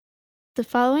The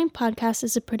following podcast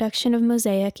is a production of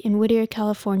Mosaic in Whittier,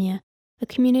 California, a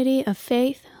community of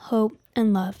faith, hope,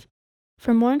 and love.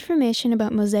 For more information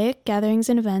about Mosaic gatherings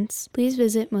and events, please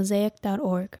visit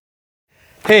mosaic.org.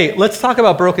 Hey, let's talk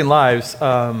about broken lives.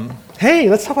 Like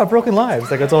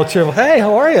it's all cheerful. Hey,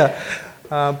 how are you?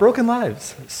 Broken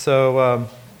lives. So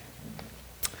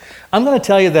I'm going to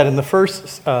tell you that in the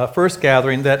first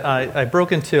gathering that I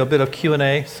broke into a bit of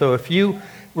Q&A. So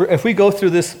if we go through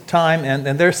this time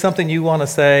and there's something you want to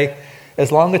say,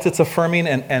 as long as it's affirming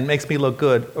and makes me look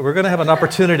good, we're going to have an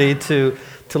opportunity to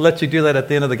let you do that at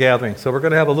the end of the gathering. So we're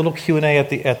going to have a little Q&A at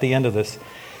the end of this.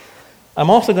 I'm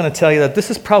also going to tell you that this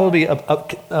is probably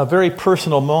a very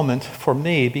personal moment for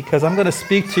me because I'm going to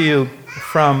speak to you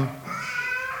from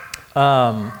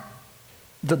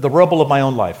the rubble of my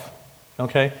own life,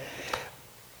 okay?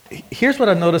 Here's what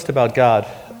I've noticed about God,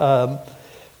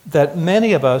 that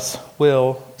many of us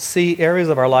will see areas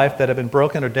of our life that have been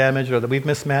broken or damaged or that we've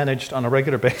mismanaged on a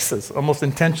regular basis, almost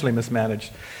intentionally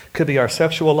mismanaged. It could be our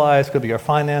sexual lives, it could be our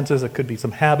finances, it could be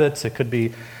some habits, it could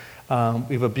be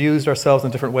we've abused ourselves in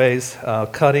different ways,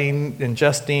 cutting,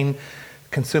 ingesting,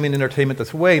 consuming entertainment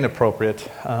that's way inappropriate.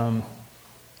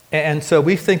 And so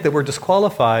we think that we're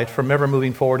disqualified from ever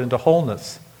moving forward into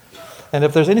wholeness. And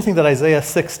if there's anything that Isaiah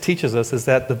 6 teaches us is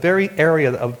that the very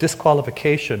area of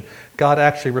disqualification, God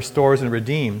actually restores and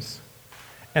redeems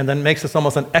and then makes us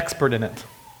almost an expert in it.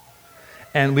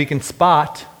 And we can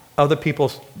spot other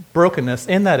people's brokenness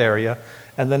in that area.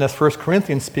 And then as 1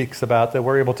 Corinthians speaks about, that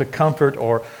we're able to comfort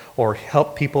or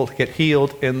help people get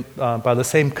healed by the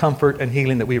same comfort and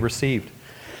healing that we received.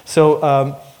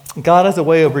 So God has a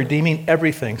way of redeeming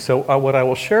everything. So what I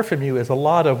will share from you is a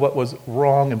lot of what was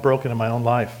wrong and broken in my own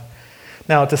life.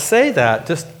 Now, to say that,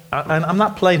 I'm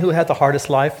not playing who had the hardest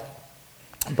life,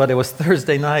 but it was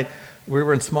Thursday night. We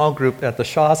were in small group at the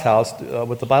Shaw's house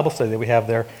with the Bible study that we have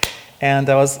there. And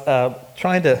I was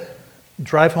trying to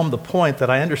drive home the point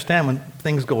that I understand when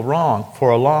things go wrong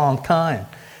for a long time.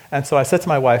 And so I said to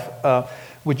my wife,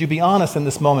 would you be honest in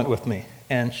this moment with me?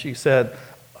 And she said,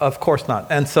 of course not.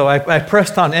 And so I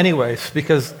pressed on anyways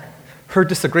because her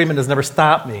disagreement has never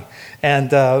stopped me.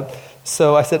 And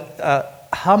so I said,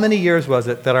 how many years was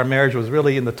it that our marriage was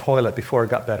really in the toilet before it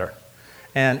got better?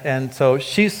 And so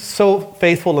she's so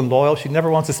faithful and loyal. She never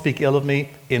wants to speak ill of me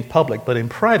in public, but in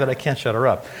private, I can't shut her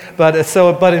up. But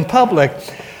in public,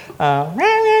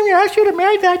 I should have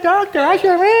married that doctor. I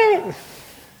should have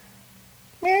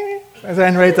married.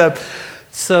 And right up.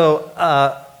 So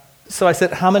I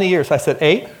said, how many years? I said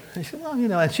 8. And she said, well,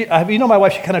 and my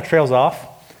wife, she kind of trails off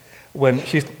when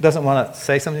she doesn't want to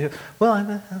say something.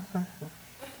 Well,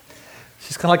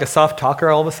 she's kind of like a soft talker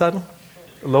all of a sudden,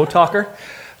 a low talker.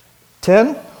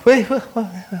 10,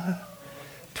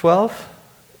 12,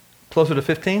 closer to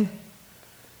 15.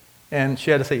 And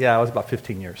she had to say, yeah, it was about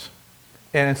 15 years.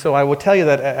 And so I will tell you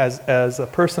that as a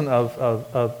person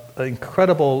of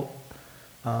incredible,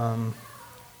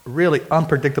 really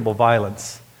unpredictable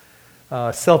violence,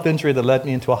 self-injury that led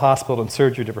me into a hospital and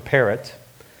surgery to repair it,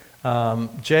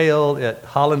 jail at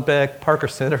Hollenbeck, Parker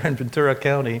Center in Ventura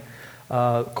County,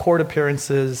 court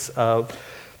appearances,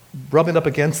 rubbing up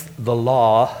against the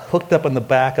law, hooked up in the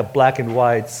back of black and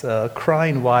whites,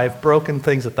 crying wife, broken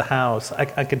things at the house.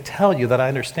 I can tell you that I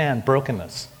understand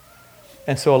brokenness.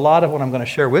 And so a lot of what I'm going to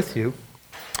share with you,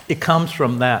 it comes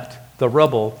from that, the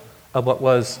rubble of what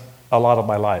was a lot of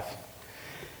my life.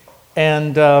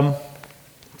 And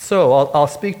so I'll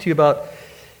speak to you about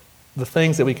the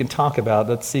things that we can talk about.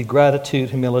 Let's see, gratitude,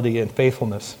 humility, and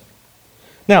faithfulness.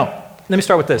 Now, let me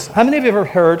start with this. How many of you have ever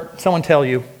heard someone tell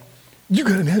you, you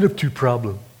got an attitude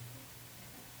problem?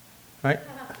 Right?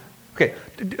 Okay,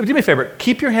 do me a favor.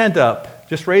 Keep your hand up.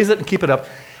 Just raise it and keep it up.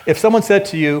 If someone said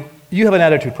to you, you have an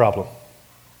attitude problem.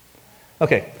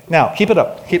 Okay, now keep it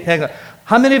up. Hang on.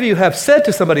 How many of you have said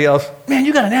to somebody else, man,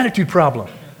 you got an attitude problem?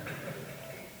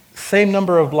 Same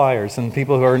number of liars and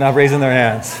people who are not raising their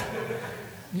hands.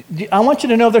 I want you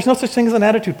to know there's no such thing as an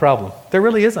attitude problem. There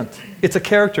really isn't. It's a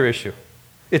character issue.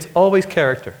 It's always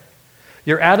character.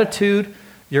 Your attitude,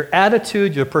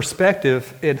 your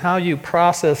perspective in how you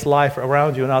process life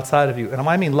around you and outside of you. And when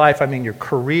I mean life, I mean your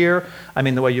career, I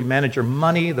mean the way you manage your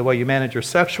money, the way you manage your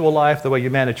sexual life, the way you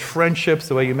manage friendships,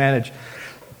 the way you manage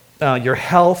your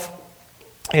health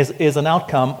is an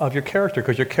outcome of your character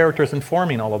because your character is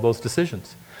informing all of those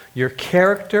decisions. Your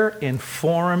character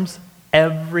informs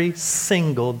every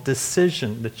single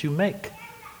decision that you make.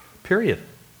 Period.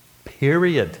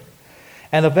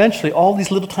 And eventually, all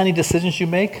these little tiny decisions you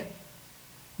make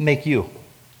you.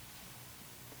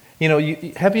 You know,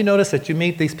 have you noticed that you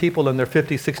meet these people in their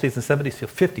 50s, 60s, and 70s?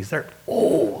 50s, they're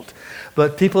old.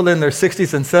 But people in their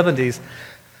 60s and 70s,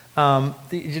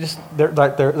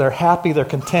 They're happy, they're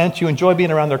content, you enjoy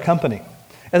being around their company.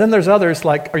 And then there's others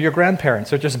like are your grandparents.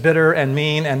 They're just bitter and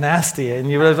mean and nasty. And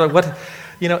you realize what,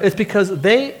 it's because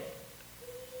they,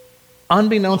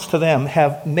 unbeknownst to them,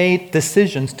 have made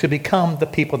decisions to become the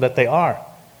people that they are.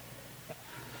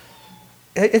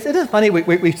 Isn't it funny?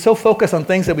 We so focus on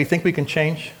things that we think we can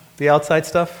change, the outside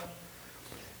stuff.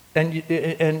 And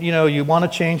you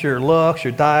want to change your looks,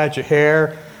 your diet, your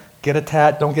hair, get a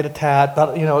tat, don't get a tat,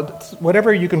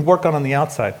 whatever you can work on the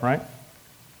outside, right?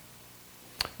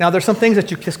 Now, there's some things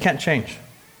that you just can't change,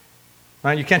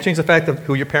 right? You can't change the fact of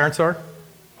who your parents are.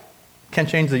 Can't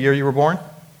change the year you were born.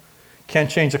 Can't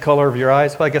change the color of your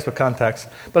eyes. Well, I guess with contacts.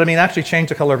 But actually change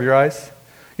the color of your eyes.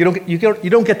 You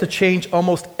don't get to change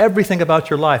almost everything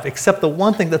about your life, except the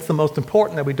one thing that's the most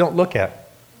important that we don't look at,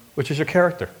 which is your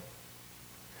character.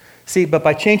 See, but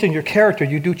by changing your character,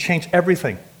 you do change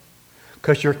everything.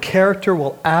 Because your character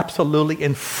will absolutely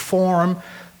inform,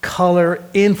 color,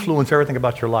 influence everything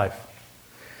about your life.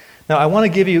 Now, I want to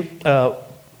give you,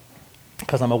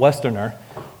 because I'm a Westerner,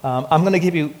 I'm going to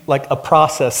give you like a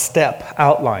process, step,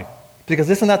 outline. Because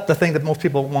isn't that the thing that most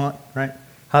people want, right?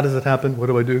 How does it happen? What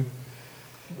do I do?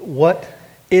 What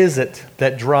is it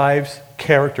that drives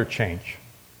character change?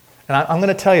 And I'm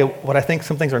going to tell you what I think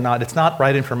some things are not. It's not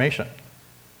right information.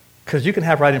 Because you can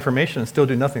have right information and still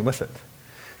do nothing with it.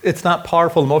 It's not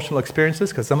powerful emotional experiences,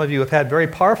 because some of you have had very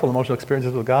powerful emotional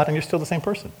experiences with God and you're still the same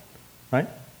person, right?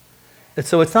 And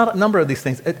so it's not a number of these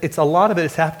things. It's a lot of it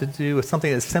has to do with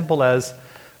something as simple as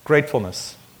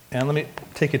gratefulness. And let me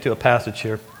take you to a passage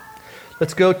here.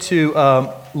 Let's go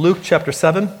to Luke chapter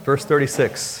 7, verse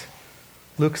 36.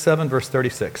 Luke 7, verse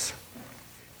 36.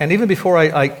 And even before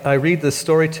I read this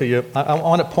story to you, I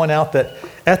want to point out that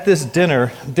at this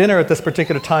dinner at this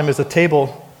particular time is a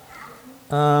table,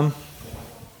 I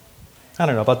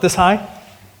don't know, about this high.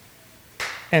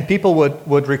 And people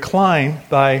would recline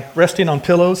by resting on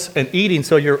pillows and eating,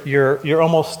 so you're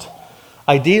almost,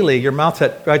 ideally, your mouth's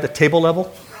at right at table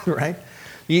level, right?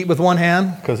 You eat with one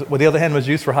hand, because the other hand was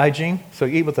used for hygiene, so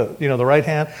you eat with the right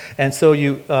hand, and so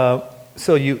you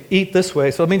eat this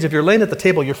way. So it means if you're laying at the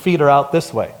table, your feet are out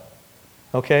this way,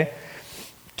 okay?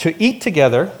 To eat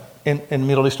together in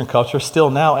Middle Eastern culture, still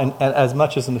now, and as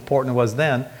much as important it was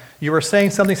then, you were saying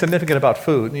something significant about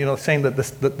food, saying that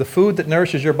the food that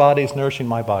nourishes your body is nourishing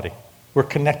my body. We're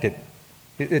connected.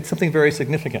 It's something very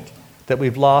significant that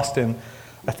we've lost in,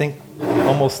 I think,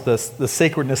 almost the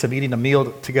sacredness of eating a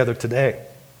meal together today.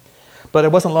 But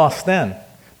it wasn't lost then.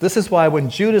 This is why when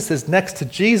Judas is next to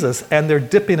Jesus and they're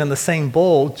dipping in the same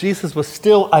bowl, Jesus was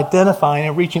still identifying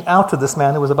and reaching out to this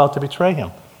man who was about to betray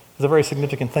him. It's a very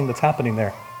significant thing that's happening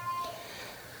there.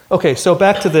 Okay, so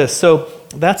back to this. So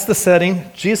that's the setting.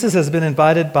 Jesus has been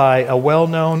invited by a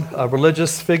well-known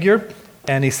religious figure,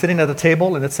 and he's sitting at the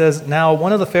table, and it says, now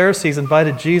one of the Pharisees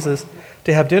invited Jesus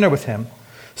to have dinner with him.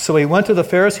 So he went to the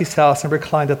Pharisee's house and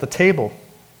reclined at the table.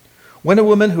 When a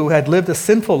woman who had lived a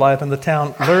sinful life in the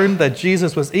town learned that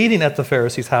Jesus was eating at the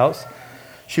Pharisee's house,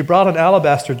 she brought an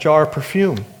alabaster jar of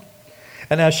perfume.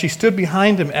 And as she stood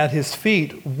behind him at his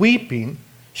feet, weeping,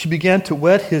 she began to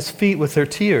wet his feet with her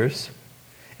tears.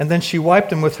 And then she wiped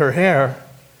them with her hair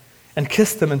and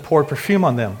kissed them and poured perfume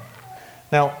on them.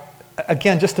 Now,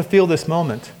 again, just to feel this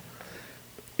moment,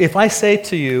 if I say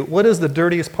to you, what is the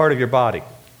dirtiest part of your body?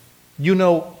 You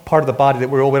know part of the body that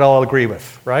we would all agree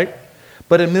with, right?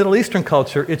 But in Middle Eastern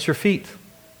culture, it's your feet.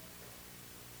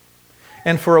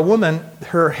 And for a woman,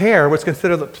 her hair was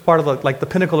considered part of the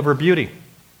pinnacle of her beauty.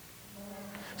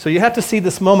 So you have to see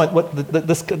this moment,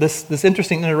 this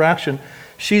interesting interaction.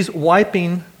 She's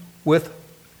wiping with,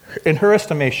 in her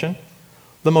estimation,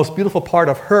 the most beautiful part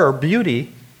of her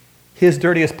beauty, his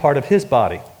dirtiest part of his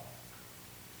body.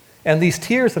 And these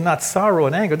tears are not sorrow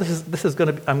and anger. This is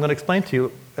going to, I'm going to explain to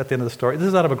you at the end of the story. This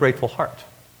is out of a grateful heart.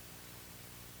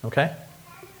 Okay?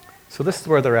 So this is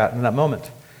where they're at in that moment.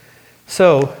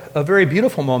 So, a very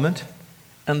beautiful moment.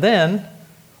 And then,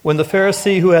 when the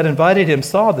Pharisee who had invited him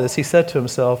saw this, he said to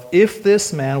himself, if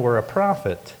this man were a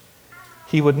prophet,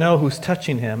 he would know who's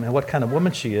touching him and what kind of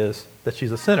woman she is, that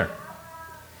she's a sinner.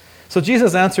 So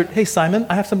Jesus answered, hey, Simon,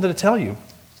 I have something to tell you.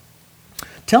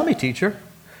 Tell me, teacher.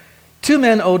 2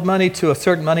 men owed money to a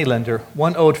certain moneylender.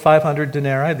 One owed 500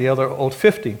 denarii, the other owed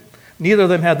 50. Neither of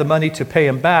them had the money to pay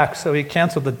him back, so he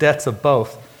canceled the debts of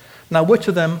both. Now, which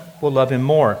of them will love him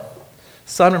more?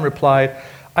 Simon replied,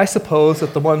 I suppose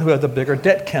that the one who had the bigger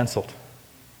debt canceled.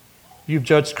 You've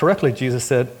judged correctly, Jesus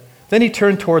said. Then he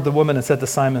turned toward the woman and said to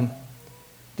Simon,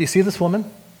 do you see this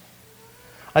woman?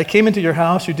 I came into your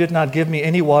house. You did not give me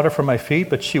any water for my feet,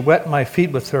 but she wet my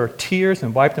feet with her tears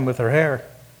and wiped them with her hair.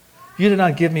 You did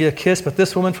not give me a kiss, but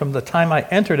this woman from the time I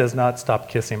entered has not stopped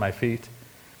kissing my feet.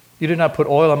 You did not put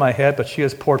oil on my head, but she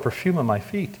has poured perfume on my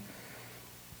feet.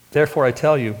 Therefore I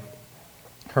tell you,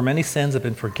 her many sins have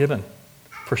been forgiven,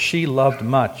 for she loved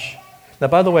much. Now,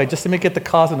 by the way, just let me get the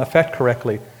cause and effect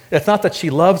correctly. It's not that she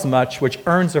loves much, which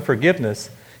earns her forgiveness.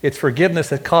 It's forgiveness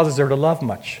that causes her to love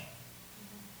much.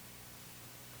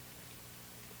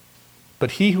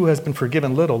 But he who has been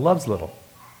forgiven little loves little.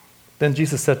 Then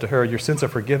Jesus said to her, your sins are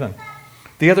forgiven.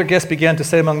 The other guests began to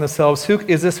say among themselves, who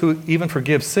is this who even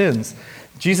forgives sins?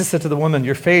 Jesus said to the woman,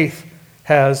 your faith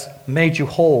has made you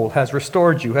whole, has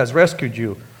restored you, has rescued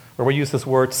you, or we use this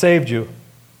word, saved you.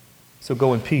 So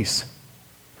go in peace.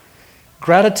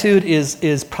 Gratitude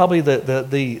is probably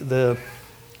the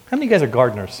how many of you guys are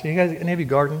gardeners? Any of you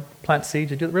garden, plant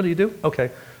seeds? You do? Okay.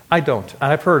 I don't.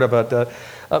 And I've heard about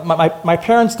my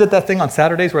parents did that thing on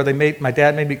Saturdays where my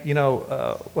dad made me,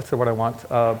 what's the word I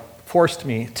want? Forced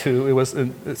me to. It was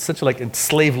essentially like in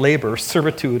slave labor,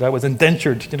 servitude. I was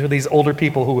indentured to these older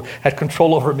people who had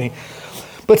control over me.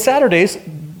 But Saturdays,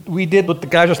 we did what the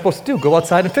guys are supposed to do, go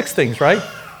outside and fix things, right?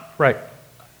 Right.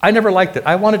 I never liked it.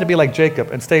 I wanted to be like Jacob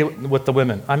and stay with the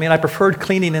women. I mean, I preferred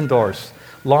cleaning indoors.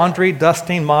 Laundry,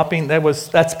 dusting, mopping,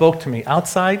 that spoke to me.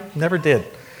 Outside, never did.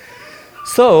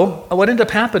 So what ended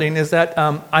up happening is that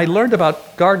I learned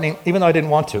about gardening, even though I didn't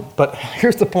want to. But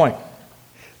here's the point,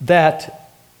 that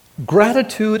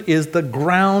gratitude is the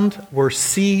ground where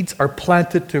seeds are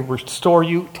planted to restore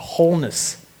you to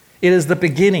wholeness. It is the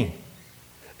beginning.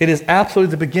 It is absolutely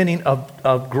the beginning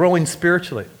of growing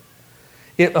spiritually.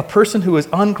 A person who is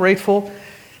ungrateful,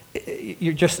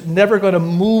 you're just never going to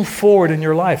move forward in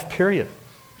your life, period.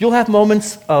 You'll have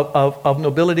moments of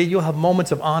nobility, you'll have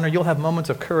moments of honor, you'll have moments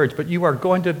of courage, but you are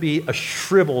going to be a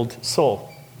shriveled soul.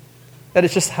 That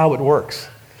is just how it works.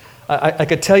 I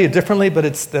could tell you differently,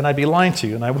 but then I'd be lying to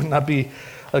you, and I would not be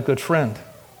a good friend.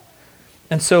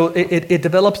 And so it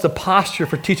develops the posture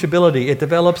for teachability. It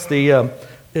develops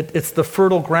it's the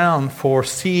fertile ground for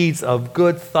seeds of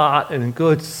good thought and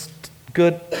good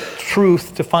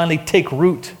truth to finally take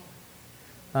root.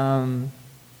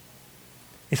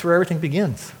 It's where everything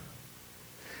begins.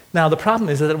 Now, the problem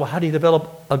is that, how do you develop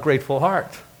a grateful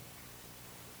heart?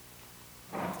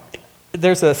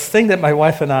 There's a thing that my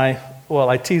wife and I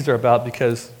tease her about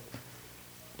because,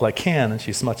 I can, and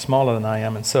she's much smaller than I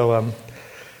am. And so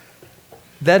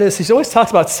that is, she always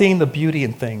talks about seeing the beauty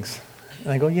in things.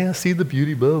 And I go, yeah, see the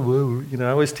beauty, blah, blah, blah.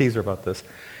 I always tease her about this.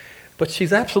 But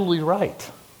she's absolutely right.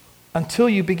 Until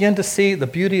you begin to see the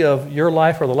beauty of your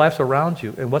life or the lives around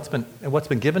you and what's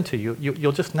been given to you,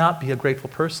 you'll just not be a grateful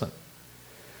person.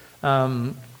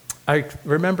 I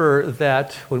remember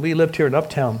that when we lived here in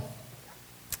Uptown,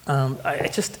 I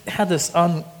just had this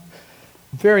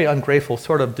very ungrateful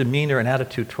sort of demeanor and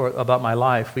attitude about my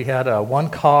life. We had one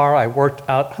car. I worked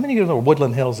out. How many of you know where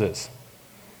Woodland Hills is?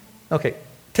 Okay,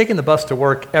 taking the bus to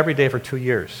work every day for 2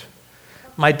 years.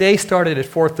 My day started at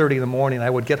 4:30 in the morning. I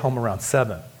would get home around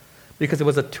 7. Because it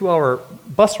was a 2-hour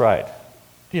bus ride,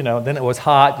 then it was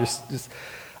hot.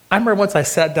 I remember once I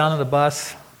sat down on the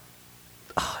bus,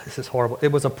 this is horrible.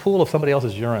 It was a pool of somebody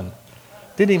else's urine.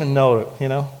 Didn't even know it,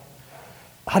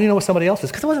 How do you know what somebody else's?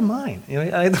 Because it wasn't mine,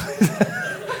 I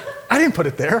didn't put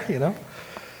it there,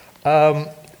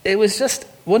 It was just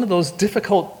one of those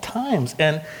difficult times.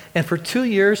 And for 2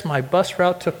 years, my bus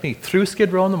route took me through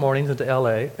Skid Row in the mornings into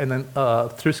LA, and then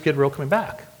through Skid Row coming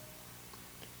back.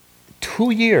 2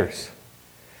 years.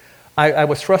 I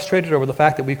was frustrated over the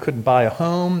fact that we couldn't buy a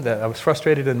home, that I was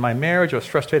frustrated in my marriage, I was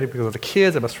frustrated because of the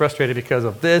kids, I was frustrated because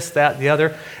of this, that, the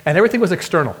other, and everything was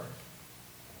external.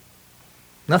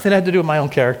 Nothing had to do with my own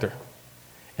character.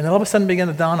 And then all of a sudden it began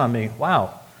to dawn on me,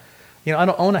 wow, I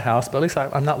don't own a house, but at least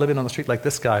I'm not living on the street like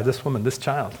this guy, this woman, this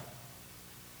child.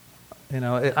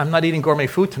 I'm not eating gourmet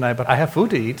food tonight, but I have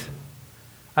food to eat.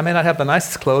 I may not have the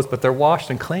nicest clothes, but they're washed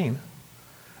and clean.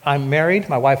 I'm married.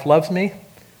 My wife loves me.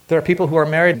 There are people who are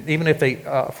married, even if they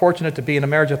are fortunate to be in a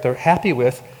marriage that they're happy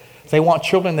with, they want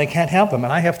children, they can't have them,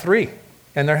 and I have 3,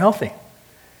 and they're healthy.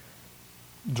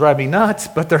 Drive me nuts,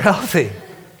 but they're healthy.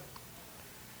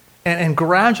 And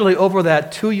gradually over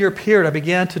that 2-year period, I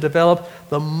began to develop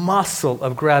the muscle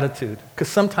of gratitude, because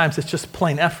sometimes it's just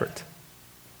plain effort.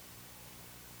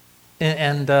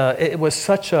 And it was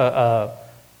such a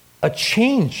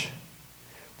change.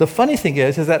 The funny thing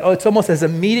is that it's almost as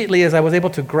immediately as I was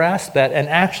able to grasp that and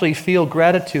actually feel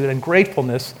gratitude and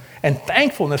gratefulness and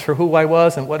thankfulness for who I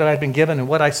was and what I'd been given and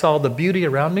what I saw, the beauty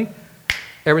around me,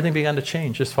 everything began to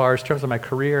change as far as terms of my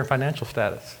career and financial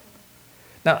status.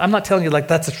 Now, I'm not telling you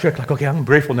that's a trick, okay, I'm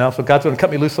grateful now, so God's going to cut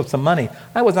me loose with some money.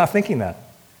 I was not thinking that.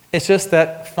 It's just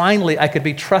that finally I could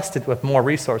be trusted with more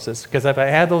resources, because if I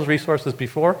had those resources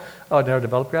before, I would never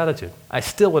develop gratitude. I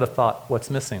still would have thought, what's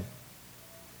missing?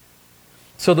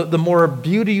 So the more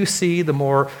beauty you see, the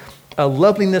more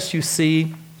loveliness you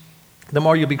see, the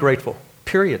more you'll be grateful.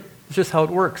 Period. It's just how it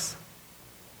works.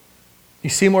 You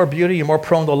see more beauty, you're more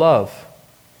prone to love.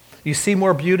 You see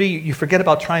more beauty, you forget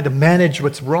about trying to manage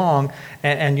what's wrong,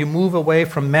 and you move away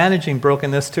from managing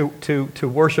brokenness to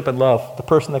worship and love, the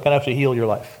person that can actually heal your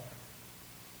life.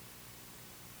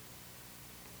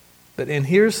 And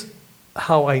here's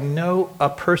how I know a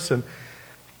person.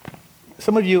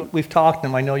 Some of you, we've talked,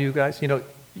 and I know you guys,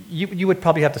 you would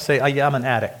probably have to say, yeah, I'm an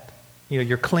addict.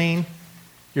 You're clean,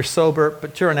 you're sober,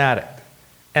 but you're an addict.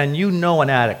 And you know an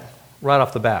addict right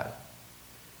off the bat.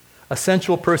 A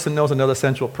sensual person knows another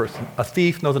sensual person. A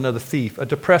thief knows another thief. A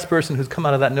depressed person who's come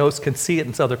out of that nose can see it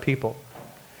in other people.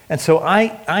 And so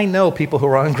I know people who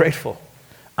are ungrateful.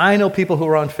 I know people who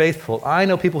are unfaithful. I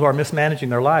know people who are mismanaging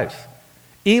their lives.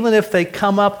 Even if they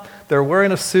come up, they're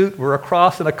wearing a suit, we're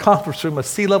across in a conference room, a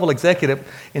C-level executive,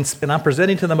 and I'm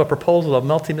presenting to them a proposal, a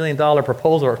multi-million-dollar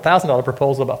proposal or $1,000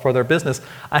 proposal for their business,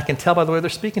 I can tell by the way they're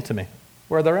speaking to me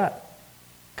where they're at.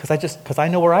 Because I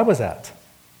know where I was at.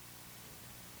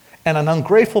 And an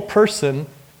ungrateful person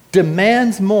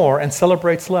demands more and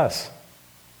celebrates less.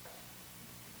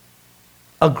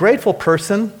 A grateful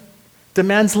person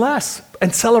demands less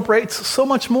and celebrates so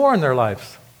much more in their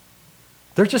lives.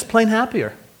 They're just plain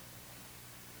happier.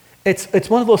 It's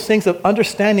one of those things of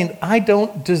understanding I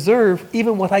don't deserve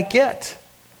even what I get.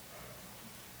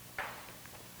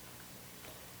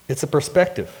 It's a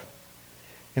perspective.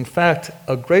 In fact,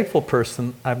 a grateful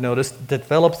person, I've noticed,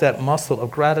 develops that muscle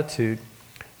of gratitude,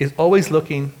 is always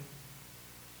looking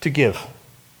to give.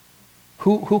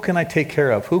 Who can I take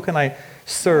care of? Who can I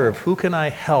serve? Who can I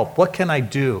help? What can I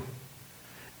do?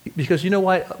 Because you know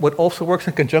what also works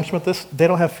in conjunction with this? They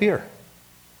don't have fear.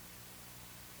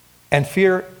 And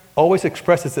fear always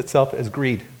expresses itself as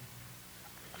greed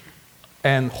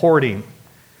and hoarding,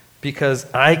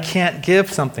 because I can't give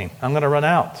something. I'm going to run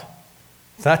out.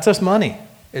 It's not just money.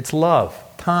 It's love,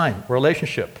 time,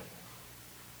 relationship.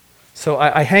 So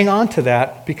I hang on to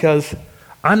that because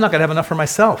I'm not going to have enough for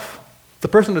myself. The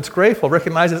person that's grateful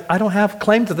recognizes I don't have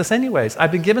claim to this anyways.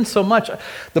 I've been given so much.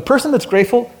 The person that's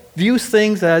grateful views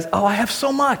things as, oh, I have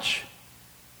so much.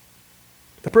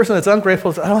 The person that's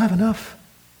ungrateful says, I don't have enough.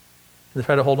 They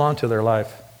try to hold on to their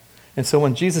life. And so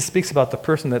when Jesus speaks about the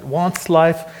person that wants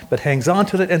life but hangs on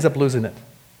to it, ends up losing it.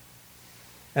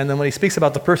 And then when he speaks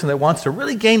about the person that wants to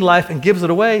really gain life and gives it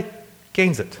away,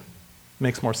 gains it.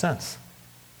 Makes more sense.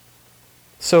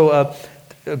 So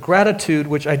gratitude,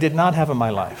 which I did not have in my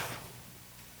life,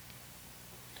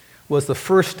 was the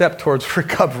first step towards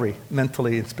recovery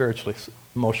mentally and spiritually,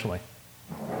 emotionally.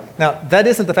 Now, that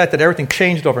isn't the fact that everything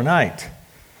changed overnight.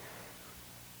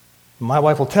 My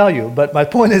wife will tell you, but my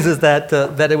point is that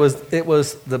it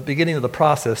was the beginning of the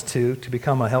process to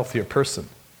become a healthier person,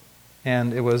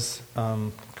 and it was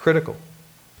critical.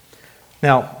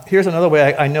 Now, here's another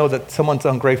way I know that someone's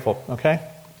ungrateful. Okay,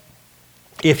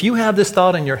 if you have this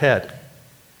thought in your head,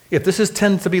 if this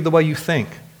tends to be the way you think,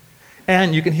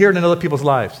 and you can hear it in other people's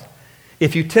lives,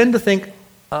 if you tend to think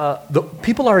the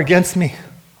people are against me,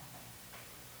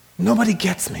 nobody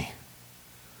gets me,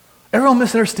 everyone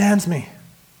misunderstands me,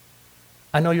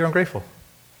 I know you're ungrateful.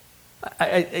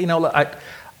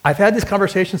 I've had this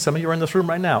conversation. Some of you are in this room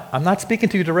right now. I'm not speaking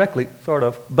to you directly, sort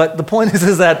of, but the point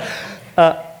is that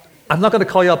I'm not going to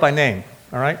call you out by name.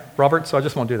 All right, Robert. So I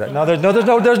just won't do that. No,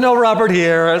 there's no Robert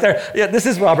here. Yeah, this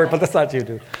is Robert, but that's not you,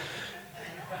 dude.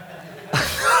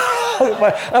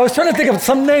 I was trying to think of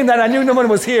some name that I knew no one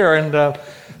was here, and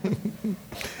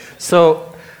so.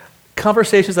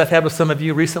 Conversations I've had with some of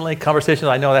you recently, conversations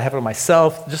I know that I have with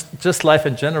myself, just life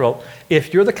in general.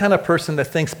 If you're the kind of person that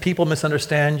thinks people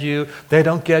misunderstand you, they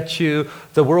don't get you,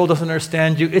 the world doesn't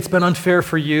understand you, it's been unfair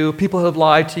for you, people have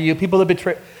lied to you, people have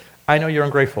betrayed, I know you're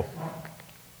ungrateful.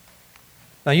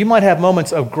 Now you might have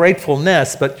moments of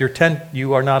gratefulness, but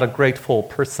you are not a grateful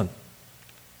person.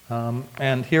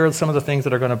 And here are some of the things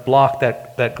that are going to block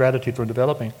that gratitude from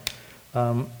developing.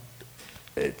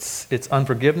 It's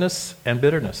unforgiveness and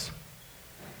bitterness.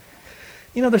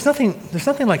 There's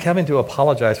nothing like having to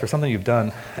apologize for something you've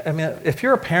done. I mean, if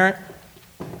you're a parent,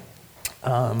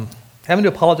 having to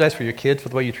apologize for your kids for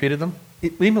the way you treated them,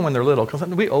 even when they're little, because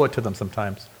we owe it to them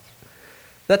sometimes.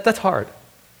 That's hard.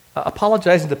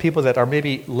 Apologizing to people that are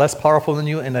maybe less powerful than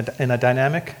you in a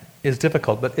dynamic is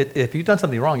difficult. But if you've done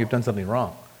something wrong, you've done something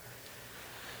wrong.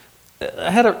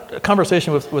 I had a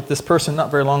conversation with this person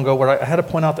not very long ago where I had to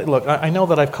point out that, look, I know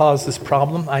that I've caused this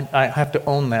problem. I have to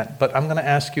own that. But I'm going to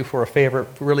ask you for a favor.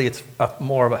 Really, it's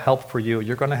more of a help for you.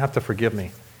 You're going to have to forgive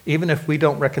me. Even if we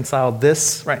don't reconcile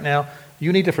this right now,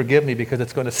 you need to forgive me because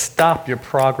it's going to stop your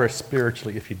progress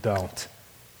spiritually if you don't.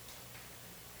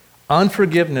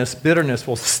 Unforgiveness, bitterness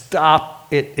will stop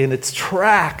it in its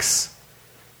tracks,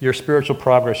 your spiritual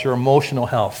progress, your emotional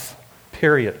health,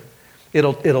 period.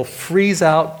 It'll freeze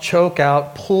out, choke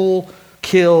out, pull,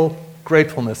 kill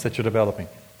gratefulness that you're developing.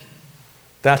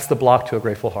 That's the block to a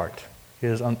grateful heart,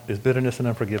 is bitterness and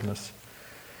unforgiveness.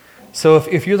 So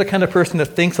if you're the kind of person that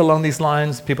thinks along these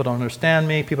lines, people don't understand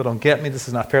me, people don't get me, this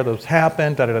is not fair, this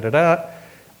happened, da-da-da-da-da,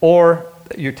 or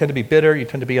you tend to be bitter, you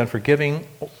tend to be unforgiving,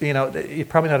 you're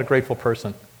probably not a grateful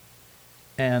person.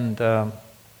 And,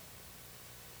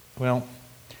 you're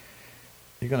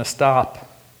going to stop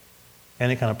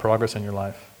any kind of progress in your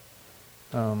life.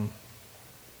 That's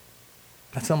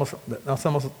almost,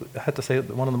 I have to say,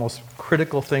 one of the most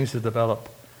critical things to develop.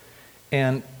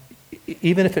 And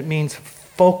even if it means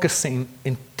focusing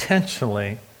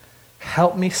intentionally,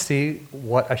 help me see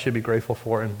what I should be grateful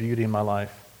for and beauty in my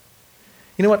life.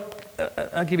 You know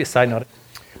what? I'll give you a side note.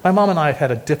 My mom and I have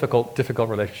had a difficult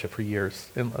relationship for years.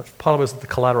 And part of it was the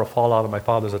collateral fallout of my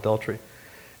father's adultery.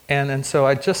 And so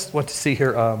I just went to see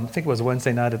her, I think it was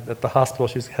Wednesday night at the hospital.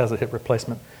 She has a hip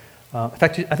replacement. In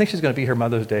fact, I think she's going to be here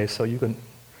Mother's Day, so you can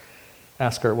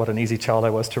ask her what an easy child I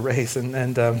was to raise.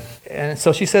 And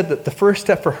so she said that the first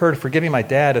step for her to forgiving my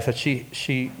dad is that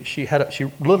she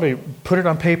literally put it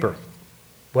on paper,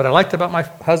 what I liked about my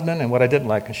husband and what I didn't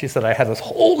like. And she said, I had this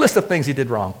whole list of things he did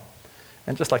wrong,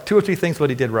 and just like 2 or 3 things what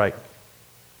he did right.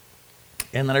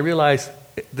 And then I realized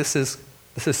this is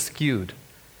skewed.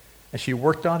 And she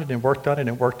worked on it and worked on it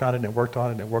and worked on it and worked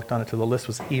on it and worked on it until the list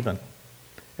was even.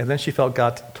 And then she felt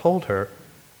God told her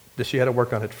that she had to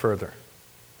work on it further.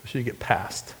 So she could get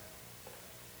past.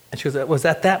 And she goes, it was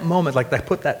at that moment, like I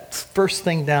put that first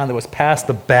thing down that was past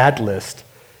the bad list,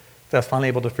 that I was finally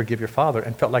able to forgive your father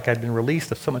and felt like I'd been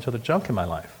released of so much other junk in my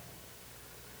life.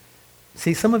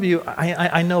 See, some of you,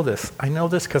 I know this. I know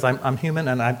this because I'm human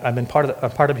and I've been part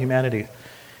of humanity.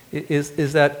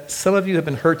 Is that some of you have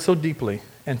been hurt so deeply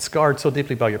and scarred so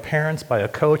deeply by your parents, by a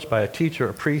coach, by a teacher,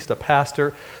 a priest, a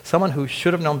pastor, someone who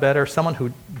should have known better, someone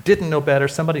who didn't know better,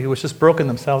 somebody who was just broken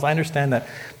themselves. I understand that.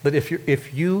 But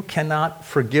if you cannot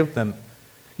forgive them,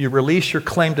 you release your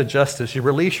claim to justice, you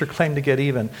release your claim to get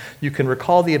even, you can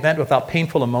recall the event without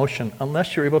painful emotion.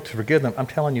 Unless you're able to forgive them, I'm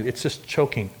telling you, it's just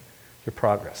choking your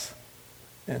progress.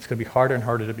 And it's going to be harder and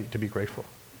harder to be grateful.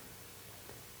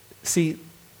 See,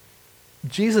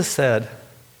 Jesus said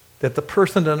that the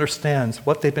person that understands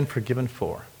what they've been forgiven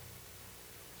for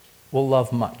will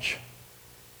love much.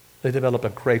 They develop a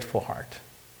grateful heart.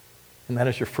 And that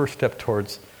is your first step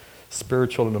towards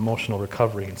spiritual and emotional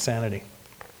recovery and sanity.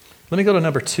 Let me go to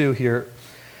number 2 here.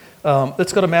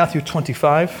 Let's go to Matthew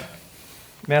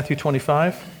 25. Matthew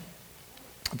 25,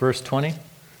 verse 20.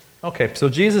 Okay, so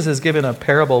Jesus is given a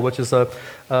parable, which is a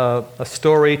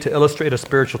story to illustrate a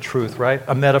spiritual truth, right?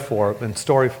 A metaphor in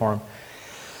story form.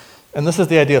 And this is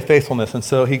the idea of faithfulness. And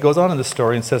so he goes on in the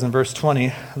story and says in verse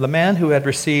 20, the man who had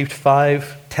received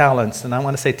 5 talents, and I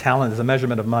want to say talent is a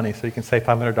measurement of money, so you can say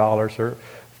 $500 or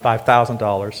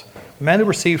 $5,000. The man who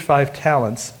received 5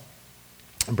 talents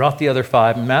brought the other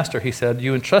 5, and master, he said,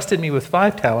 you entrusted me with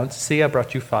 5 talents, see, I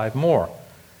brought you 5 more.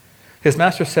 His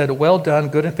master said, well done,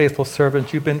 good and faithful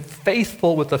servant, you've been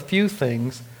faithful with a few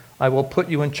things, I will put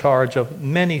you in charge of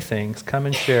many things, come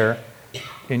and share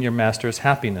in your master's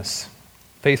happiness.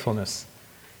 Faithfulness.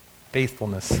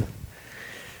 Faithfulness.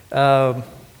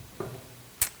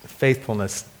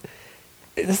 Faithfulness.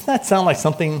 Doesn't that sound like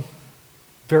something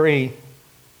very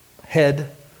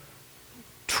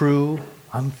true?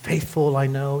 I'm faithful, I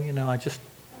know,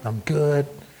 I'm good.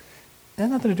 It has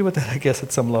nothing to do with that, I guess,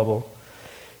 at some level.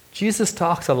 Jesus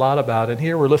talks a lot about, and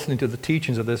here we're listening to the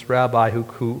teachings of this rabbi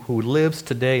who lives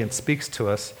today and speaks to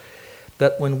us,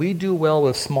 that when we do well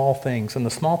with small things, and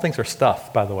the small things are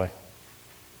stuff, by the way,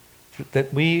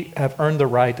 that we have earned the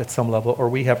right at some level, or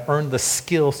we have earned the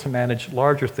skills to manage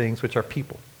larger things, which are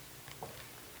people.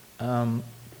 When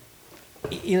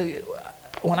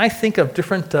I think of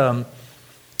different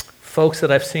folks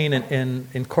that I've seen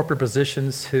in corporate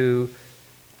positions who,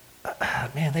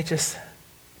 they just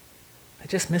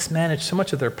mismanage so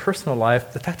much of their personal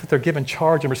life. The fact that they're given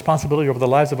charge and responsibility over the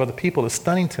lives of other people is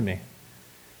stunning to me.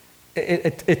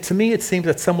 To me, it seems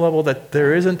at some level that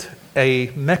there isn't a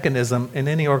mechanism in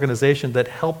any organization that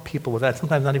help people with that,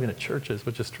 sometimes not even at churches,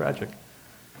 which is tragic.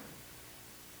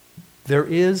 there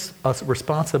is a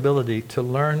responsibility to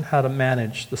learn how to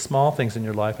manage the small things in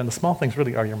your life. And the small things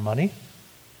really are your money,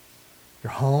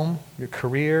 your home, your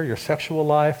career, your sexual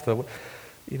life.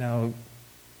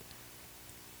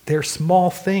 They're small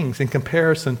things in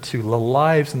comparison to the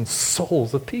lives and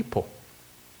souls of people.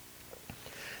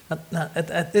 Now,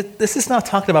 this is not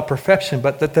talking about perfection,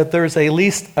 but that there's at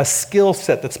least a skill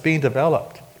set that's being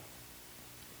developed.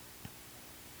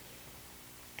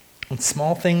 And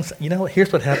small things,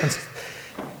 here's what happens.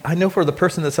 I know for the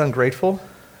person that's ungrateful,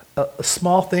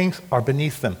 small things are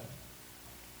beneath them.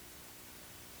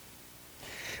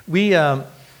 We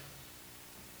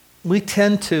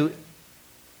tend to,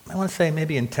 I want to say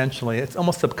maybe intentionally, it's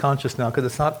almost subconscious now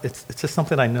because it's just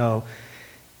something I know.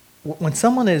 When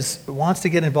someone wants to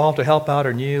get involved or help out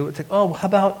or new, it's like, oh, how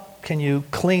about, can you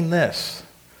clean this?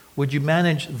 Would you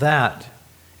manage that?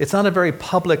 It's not a very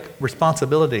public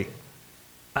responsibility.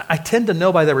 I tend to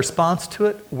know by their response to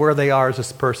it where they are as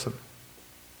this person.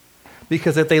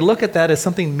 Because if they look at that as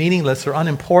something meaningless or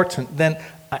unimportant, then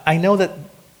I know that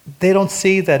they don't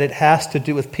see that it has to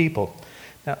do with people.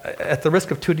 Now, at the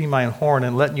risk of tooting my own horn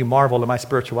and letting you marvel at my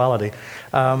spirituality,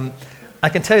 I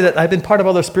can tell you that I've been part of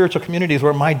other spiritual communities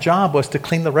where my job was to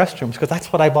clean the restrooms because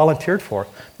that's what I volunteered for.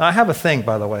 Now, I have a thing,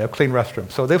 by the way, of clean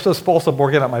restrooms. So this was also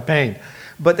working out my pain.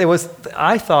 But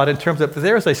I thought in terms of if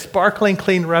there's a sparkling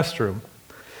clean restroom,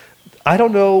 I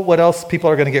don't know what else people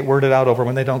are going to get worded out over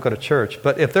when they don't go to church.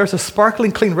 But if there's a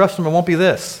sparkling clean restroom, it won't be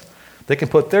this. They can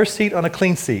put their seat on a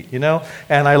clean seat,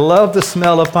 And I love the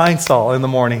smell of Pine Sol in the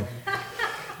morning.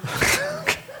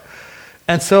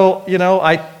 And so,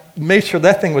 I made sure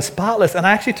that thing was spotless. And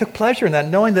I actually took pleasure in that,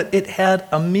 knowing that it had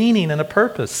a meaning and a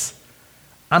purpose.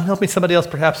 I'm helping somebody else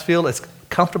perhaps feel as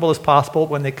comfortable as possible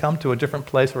when they come to a different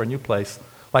place or a new place,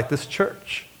 like this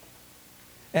church.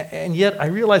 And yet I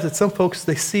realize that some folks,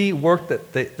 they see work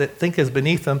that they think is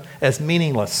beneath them as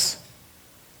meaningless.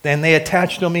 And they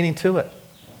attach no meaning to it.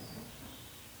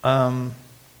 I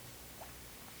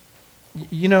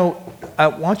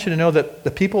want you to know that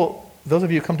the people, those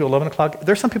of you who come to 11 o'clock,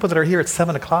 there's some people that are here at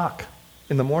 7 o'clock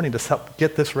in the morning to help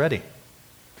get this ready,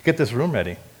 to get this room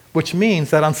ready, which means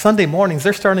that on Sunday mornings,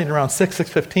 they're starting around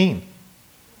 6:15.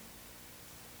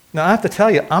 Now, I have to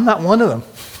tell you, I'm not one of them.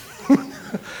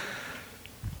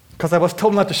 Because I was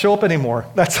told not to show up anymore.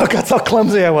 That's how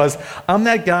clumsy I was. I'm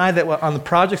that guy that on the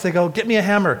projects they go, get me a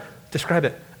hammer. Describe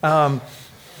it. But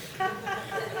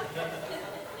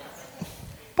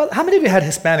how many of you had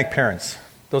Hispanic parents?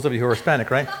 Those of you who are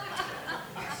Hispanic, right?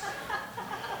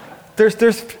 Those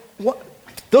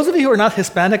of you who are not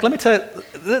Hispanic, let me tell you,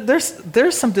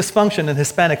 there's some dysfunction in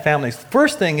Hispanic families.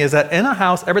 First thing is that in a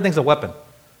house, everything's a weapon.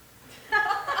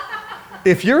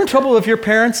 If you're in trouble with your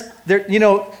parents, you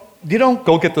don't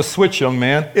go get the switch, young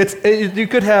man. You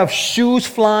could have shoes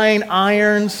flying,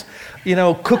 irons,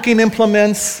 cooking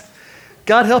implements.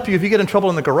 God help you if you get in trouble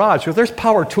in the garage, because there's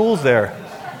power tools there.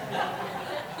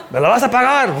 Me la vas a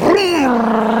pagar.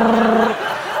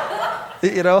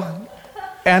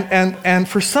 And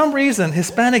for some reason,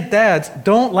 Hispanic dads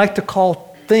don't like to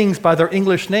call things by their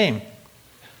English name.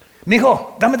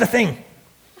 Mijo, dame the thing.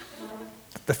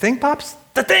 The thing, Pops?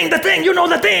 The thing, you know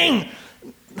the thing.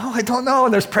 No, I don't know.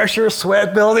 And there's pressure,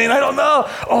 sweat building. I don't know.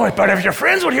 Oh, but if your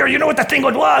friends would hear, you know what the thing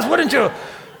was, wouldn't you?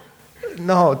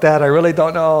 No, Dad, I really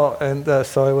don't know. And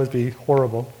so it would be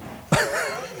horrible.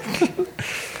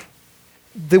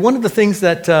 One of the things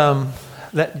that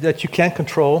you can't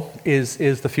control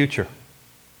is the future.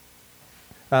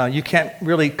 You can't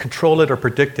really control it or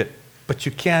predict it, but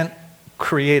you can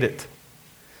create it.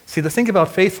 See, the thing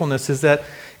about faithfulness is that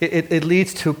it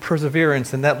leads to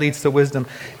perseverance, and that leads to wisdom.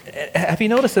 Have you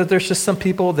noticed that there's just some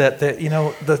people that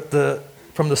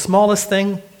from the smallest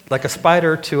thing, like a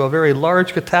spider, to a very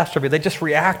large catastrophe, they just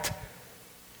react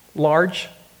large?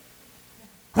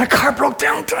 My car broke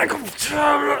down.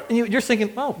 And you're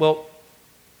thinking, oh, well,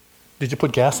 did you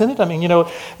put gas in it? I mean, you know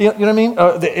what I mean?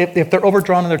 If they're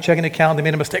overdrawn in their checking account, they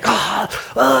made a mistake.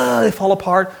 They fall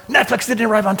apart. Netflix didn't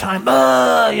arrive on time.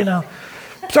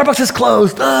 Starbucks is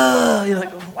closed. You're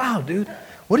like, wow, dude.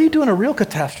 What do you do in a real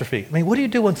catastrophe? I mean, what do you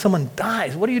do when someone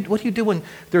dies? What do you do when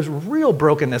there's real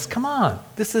brokenness? Come on.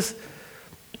 This is,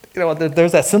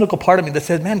 there's that cynical part of me that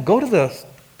says, man, go to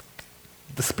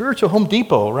the spiritual Home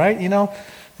Depot, right?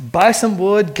 Buy some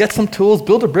wood, get some tools,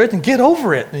 build a bridge, and get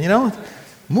over it.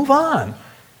 Move on.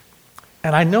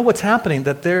 And I know what's happening,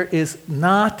 that there is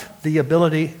not the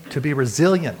ability to be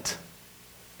resilient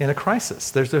in a crisis.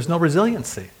 There's no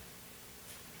resiliency,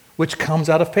 which comes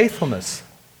out of faithfulness.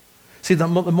 See, the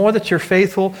more that you're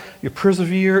faithful, you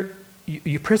persevere,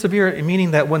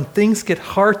 meaning that when things get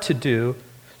hard to do,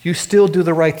 you still do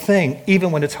the right thing,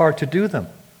 even when it's hard to do them.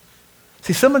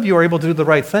 See, some of you are able to do the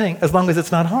right thing as long as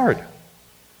it's not hard.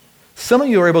 Some of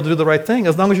you are able to do the right thing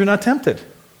as long as you're not tempted.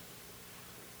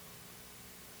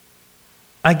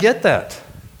 I get that.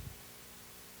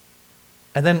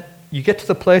 And then you get to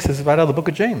the place, this is right out of the book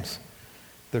of James.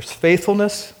 There's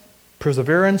faithfulness,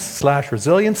 perseverance /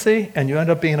 resiliency, and you end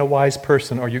up being a wise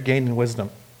person, or you gain in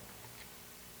wisdom.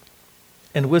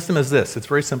 And wisdom is this. It's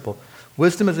very simple.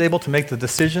 Wisdom is able to make the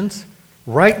decisions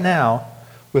right now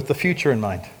with the future in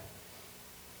mind.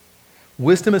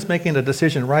 Wisdom is making a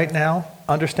decision right now,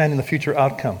 understanding the future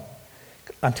outcome.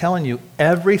 I'm telling you,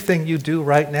 everything you do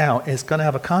right now is going to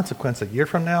have a consequence a year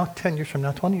from now, 10 years from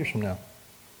now, 20 years from now.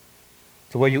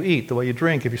 The way you eat, the way you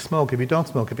drink, if you smoke, if you don't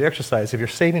smoke, if you exercise, if you're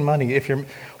saving money,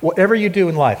 whatever you do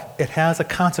in life, it has a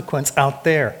consequence out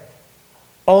there.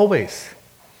 Always.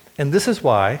 And this is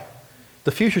why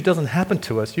the future doesn't happen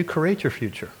to us. You create your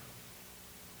future.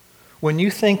 When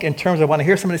you think in terms of, when I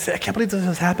hear somebody say, I can't believe this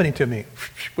is happening to me,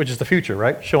 which is the future,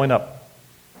 right? Showing up.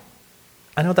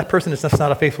 I know that person is just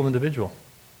not a faithful individual.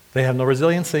 They have no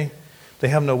resiliency. They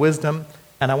have no wisdom.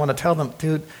 And I want to tell them,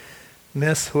 dude,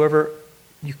 miss, whoever,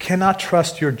 you cannot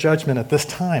trust your judgment at this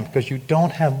time because you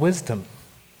don't have wisdom.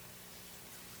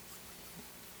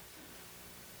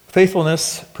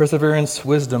 Faithfulness, perseverance,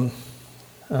 wisdom.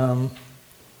 And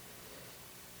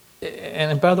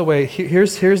by the way,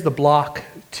 here's the block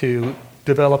to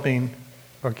developing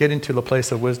or getting to the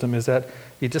place of wisdom, is that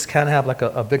you just can't have like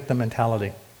a victim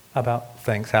mentality about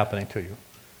things happening to you.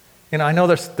 You know, I know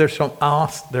there's some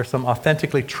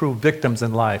authentically true victims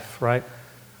in life, right?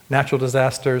 Natural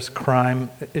disasters, crime,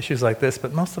 issues like this,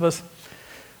 but most of us,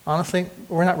 honestly,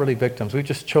 we're not really victims. We've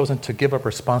just chosen to give up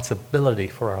responsibility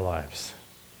for our lives.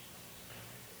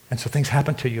 And so things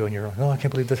happen to you, and you're like, oh, I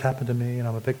can't believe this happened to me, and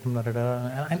I'm a victim, da, da,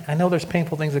 da. And I know there's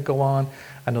painful things that go on.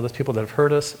 I know there's people that have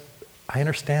hurt us. I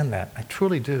understand that. I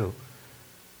truly do.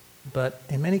 But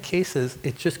in many cases,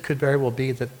 it just could very well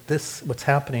be that what's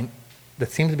happening,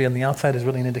 that seems to be on the outside, is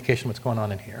really an indication of what's going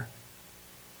on in here.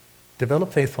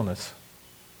 Develop faithfulness.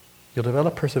 You'll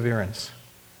develop perseverance,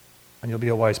 and you'll be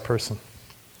a wise person.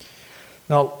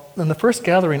 Now, in the first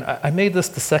gathering, I made this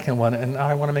the second one, and now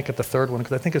I want to make it the third one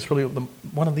because I think it's really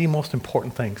one of the most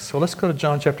important things. So let's go to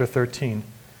John chapter 13,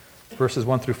 verses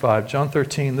 1 through 5. John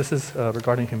 13, this is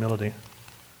regarding humility.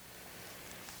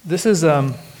 This is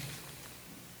the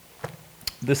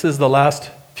last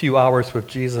few hours with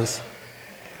Jesus.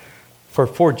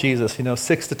 For Jesus,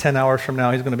 6 to 10 hours from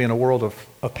now, he's going to be in a world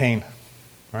of pain,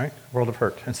 right? A world of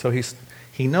hurt. And so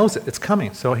he knows it's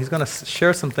coming. So he's going to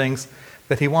share some things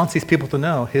that he wants these people to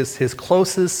know, his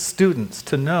closest students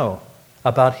to know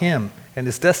about him and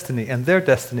his destiny and their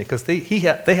destiny, because they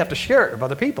have to share it with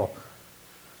other people.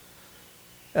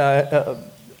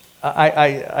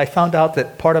 I found out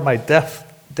that part of my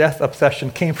death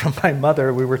obsession came from my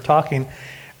mother. We were talking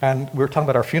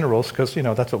about our funerals, because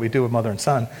that's what we do with mother and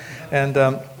son.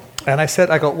 And I said,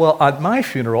 well, on my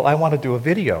funeral, I want to do a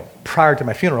video prior to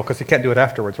my funeral, because you can't do it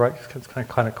afterwards, right? It's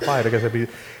kind of quiet. I guess there'd be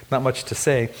not much to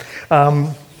say.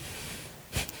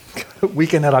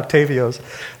 Weekend at Octavio's,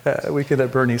 weekend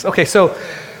at Bernie's. Okay, so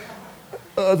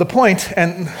the point,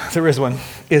 and there is one,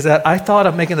 is that I thought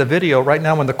of making the video right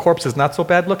now when the corpse is not so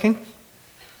bad looking,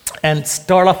 and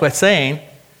start off by saying,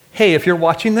 hey, if you're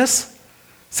watching this,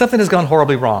 something has gone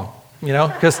horribly wrong.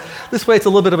 Because this way it's a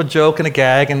little bit of a joke and a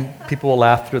gag, and people will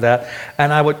laugh through that.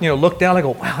 And I would, look down and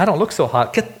go, wow, I don't look so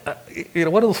hot. What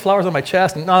are those flowers on my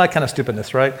chest? And all that kind of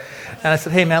stupidness, right? And I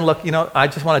said, hey, man, look, I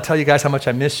just want to tell you guys how much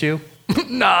I miss you.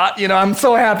 I'm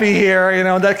so happy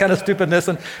here, that kind of stupidness.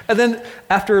 And then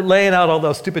after laying out all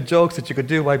those stupid jokes that you could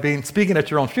do by speaking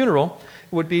at your own funeral,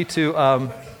 would be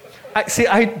to...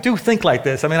 I do think like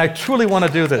this. I truly want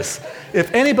to do this.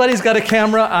 If anybody's got a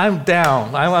camera, I'm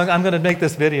down. I'm going to make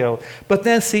this video. But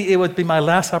then, it would be my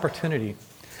last opportunity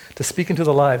to speak into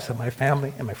the lives of my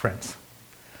family and my friends.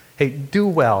 Hey, do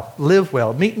well, live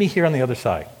well, meet me here on the other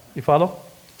side. You follow?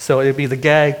 So it'd be the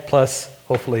gag plus,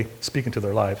 hopefully, speaking to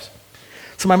their lives.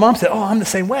 So my mom said, oh, I'm the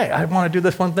same way. I want to do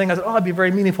this one thing. I said, oh, it'd be very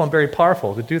meaningful and very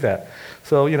powerful to do that.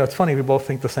 So, it's funny, we both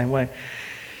think the same way.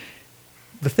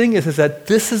 The thing is that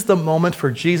this is the moment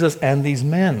for Jesus and these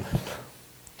men.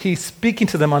 He's speaking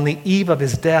to them on the eve of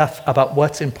his death about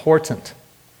what's important.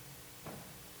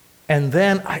 And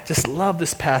then I just love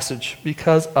this passage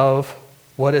because of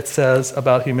what it says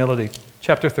about humility.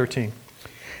 Chapter 13.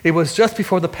 It was just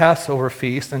before the Passover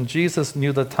feast, and Jesus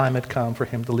knew the time had come for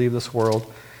him to leave this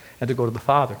world and to go to the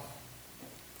Father.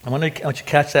 I want you to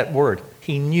catch that word.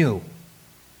 He knew.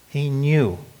 He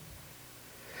knew.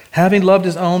 Having loved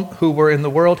his own who were in the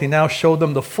world, he now showed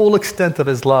them the full extent of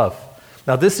his love.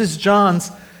 Now this is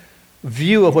John's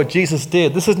view of what Jesus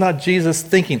did. This is not Jesus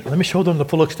thinking, let me show them the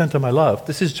full extent of my love.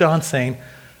 This is John saying,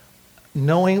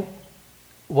 knowing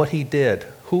what he did,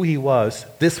 who he was,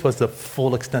 this was the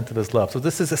full extent of his love. So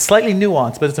this is a slightly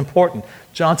nuanced, but it's important.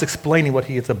 John's explaining what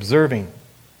he is observing.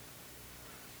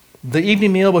 The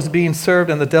evening meal was being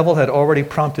served, and the devil had already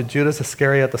prompted Judas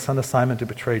Iscariot, the son of Simon, to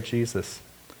betray Jesus.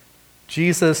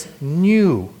 Jesus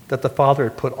knew that the Father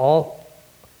had put all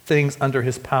things under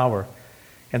his power,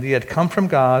 and that he had come from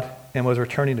God and was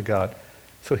returning to God.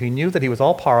 So he knew that he was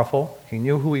all-powerful, he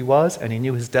knew who he was, and he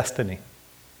knew his destiny.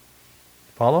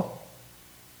 Follow?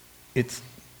 He's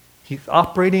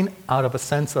operating out of a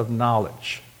sense of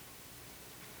knowledge.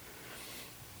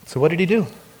 So what did he do?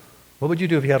 What would you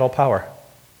do if you had all power?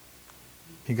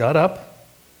 He got up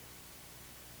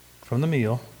from the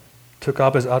meal, took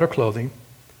off his outer clothing,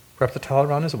 wrapped the towel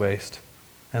around his waist,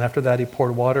 and after that he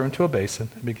poured water into a basin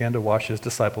and began to wash his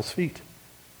disciples' feet,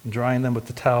 drying them with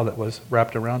the towel that was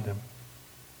wrapped around him.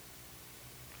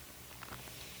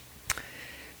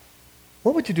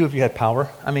 What would you do if you had power?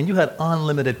 I mean, you had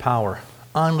unlimited power,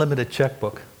 unlimited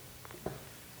checkbook.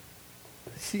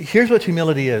 See, here's what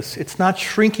humility is. It's not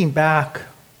shrinking back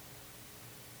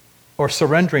or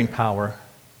surrendering power.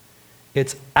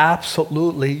 It's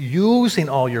absolutely using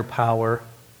all your power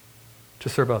to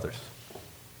serve others.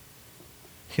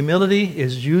 Humility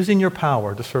is using your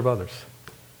power to serve others.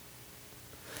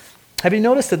 Have you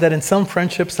noticed that in some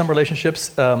friendships, some relationships,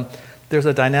 there's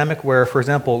a dynamic where, for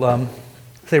example,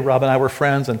 say Rob and I were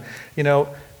friends, and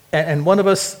one of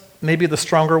us may be the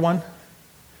stronger one,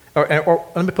 or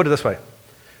let me put it this way.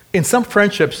 In some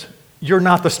friendships, you're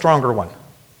not the stronger one,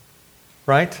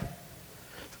 right?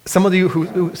 Some of you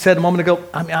who said a moment ago,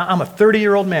 I'm a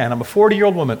 30-year-old man, I'm a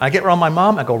 40-year-old woman. I get around my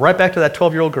mom, I go right back to that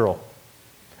 12-year-old girl.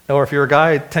 Or if you're a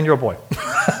guy, 10-year-old boy.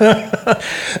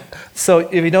 So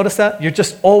if you notice that, you're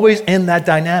just always in that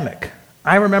dynamic.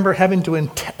 I remember having to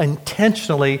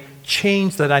intentionally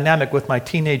change the dynamic with my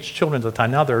teenage children at the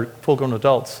time. Now they're full-grown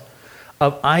adults.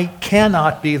 I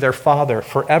cannot be their father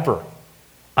forever.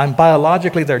 I'm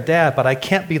biologically their dad, but I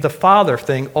can't be the father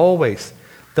thing always.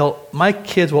 My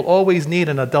kids will always need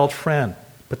an adult friend,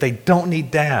 but they don't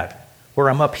need dad, where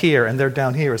I'm up here and they're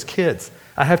down here as kids.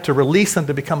 I have to release them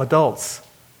to become adults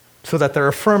so that they're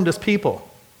affirmed as people.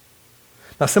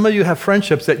 Now, some of you have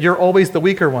friendships that you're always the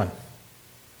weaker one.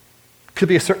 Could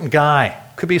be a certain guy,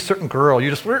 could be a certain girl.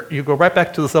 You go right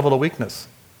back to this level of weakness.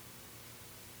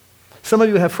 Some of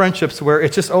you have friendships where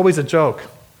it's just always a joke.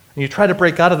 And you try to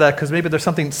break out of that because maybe there's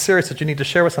something serious that you need to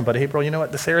share with somebody. Hey, bro, you know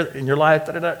what? This area in your life,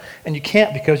 and you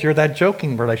can't because you're that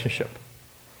joking relationship.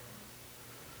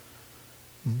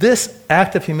 This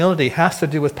act of humility has to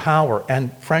do with power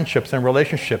and friendships and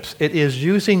relationships. It is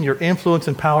using your influence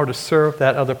and power to serve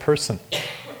that other person.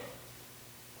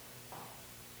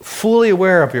 Fully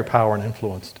aware of your power and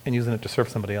influence and using it to serve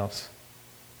somebody else.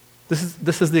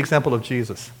 This is the example of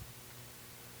Jesus.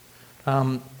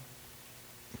 In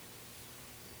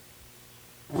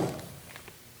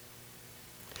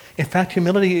fact,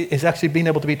 humility is actually being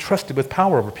able to be trusted with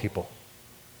power over people.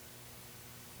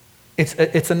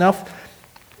 It's enough.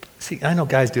 See, I know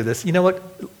guys do this. You know what?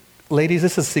 Ladies,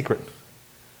 this is a secret.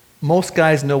 Most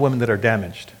guys know women that are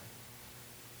damaged.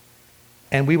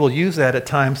 And we will use that at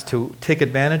times to take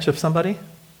advantage of somebody.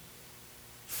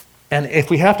 And if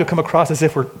we have to come across as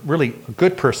if we're really a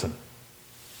good person,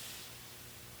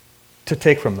 to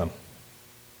take from them.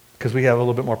 Because we have a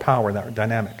little bit more power in that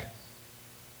dynamic.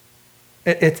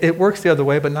 It works the other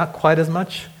way, but not quite as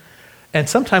much. And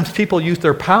sometimes people use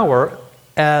their power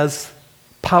as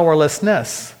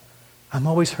powerlessness. I'm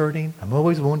always hurting, I'm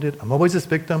always wounded, I'm always this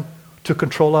victim, to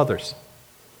control others.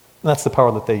 And that's the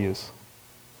power that they use.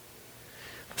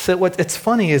 So what's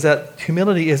funny is that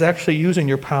humility is actually using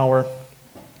your power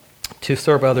to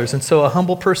serve others. And so a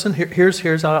humble person,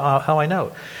 here's how I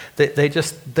know.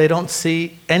 They don't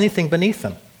see anything beneath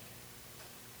them.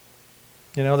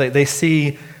 You know, they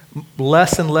see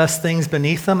less and less things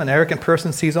beneath them. An arrogant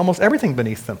person sees almost everything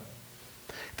beneath them.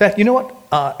 In fact, you know what?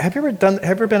 Have you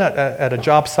ever been at a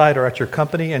job site or at your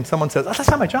company and someone says, "Oh, that's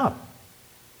not my job"?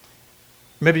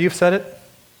 Maybe you've said it.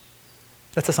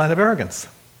 That's a sign of arrogance.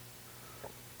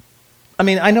 I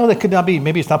mean, I know that could not be,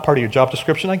 maybe it's not part of your job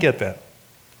description. I get that.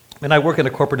 And I work in a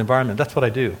corporate environment. That's what I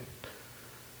do.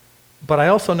 But I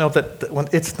also know that when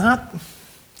it's not,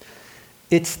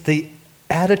 it's the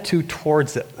attitude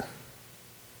towards it.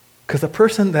 Because a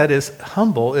person that is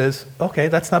humble is, okay,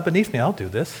 that's not beneath me, I'll do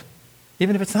this.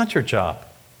 Even if it's not your job.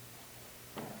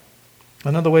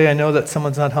 Another way I know that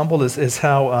someone's not humble is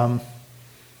how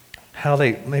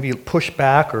they maybe push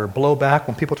back or blow back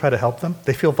when people try to help them.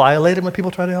 They feel violated when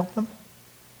people try to help them.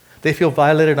 They feel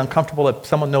violated, uncomfortable if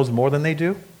someone knows more than they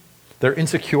do. They're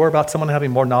insecure about someone having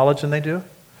more knowledge than they do.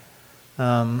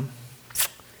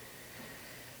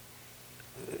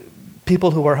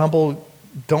 People who are humble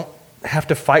don't have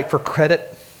to fight for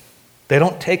credit. They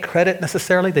don't take credit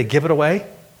necessarily. They give it away.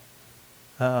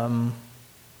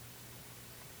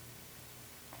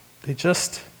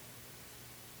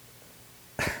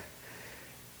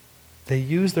 They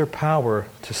use their power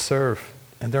to serve,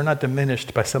 and they're not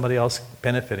diminished by somebody else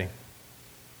benefiting.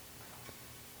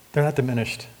 They're not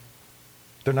diminished.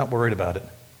 They're not worried about it.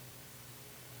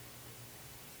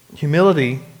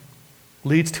 Humility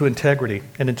leads to integrity,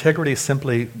 and integrity is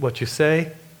simply what you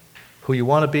say, who you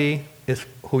want to be, is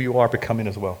who you are becoming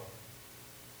as well.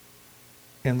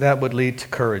 And that would lead to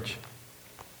courage,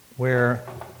 where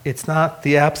it's not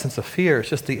the absence of fear, it's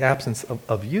just the absence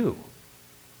of you.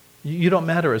 You don't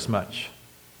matter as much.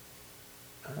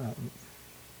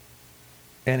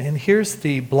 And here's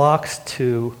the blocks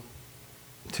to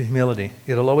humility.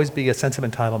 It'll always be a sense of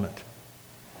entitlement.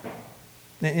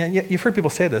 And you've heard people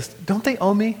say this. Don't they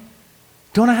owe me?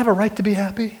 Don't I have a right to be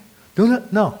happy?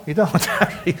 No, you don't.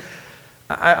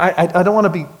 I don't want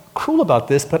to be cruel about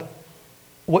this, but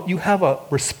what you have a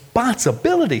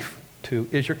responsibility to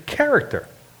is your character.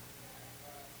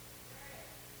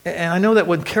 And I know that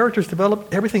when character's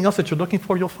developed, everything else that you're looking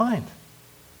for, you'll find.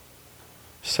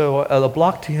 So the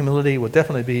block to humility would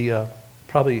definitely be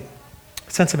probably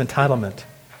a sense of entitlement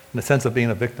and a sense of being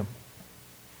a victim.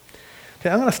 Okay,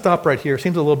 I'm going to stop right here. It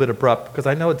seems a little bit abrupt because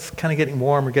I know it's kind of getting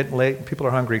warm, we're getting late, and people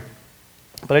are hungry.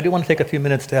 But I do want to take a few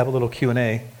minutes to have a little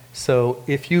Q&A. So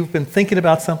if you've been thinking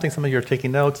about something, some of you are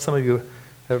taking notes, some of you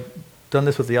have done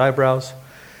this with the eyebrows,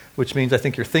 which means I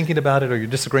think you're thinking about it or you're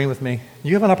disagreeing with me,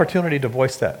 you have an opportunity to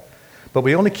voice that. But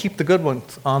we only keep the good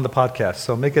ones on the podcast,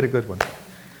 so make it a good one.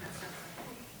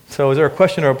 So is there a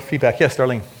question or feedback? Yes,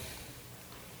 Darlene.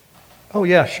 Oh,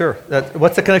 yeah, sure.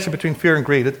 What's the connection between fear and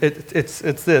greed?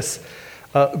 It's this.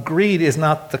 Greed is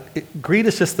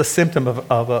just the symptom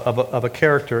of a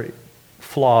character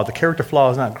flaw. The character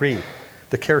flaw is not greed.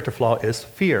 The character flaw is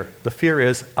fear. The fear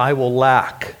is I will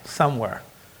lack somewhere.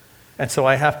 And so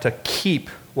I have to keep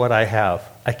what I have.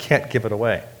 I can't give it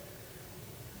away.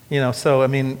 So,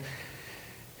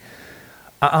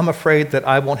 I'm afraid that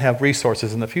I won't have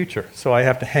resources in the future, so I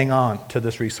have to hang on to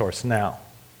this resource now.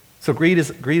 So greed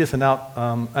is an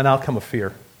outcome of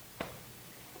fear.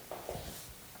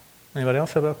 Anybody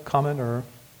else have a comment or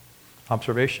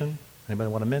observation? Anybody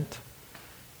want to mint?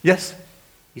 Yes?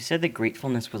 You said that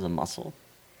gratefulness was a muscle.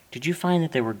 Did you find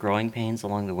that there were growing pains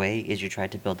along the way as you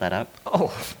tried to build that up?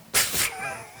 Oh,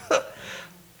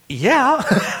 yeah.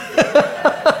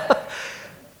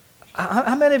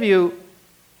 How many of you,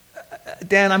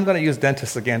 Dan, I'm going to use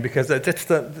dentists again because it's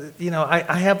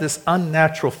I have this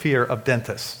unnatural fear of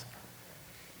dentists.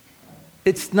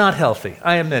 It's not healthy,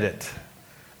 I admit it.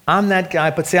 I'm that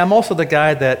guy, but see, I'm also the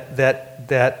guy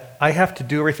that I have to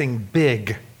do everything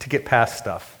big to get past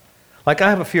stuff. Like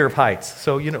I have a fear of heights.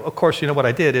 So, of course, what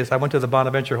I did is I went to the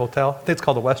Bonaventure Hotel. I think it's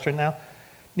called the Western now.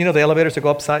 The elevators that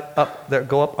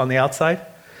go up on the outside?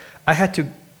 I had to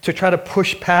try to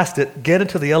push past it, get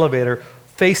into the elevator,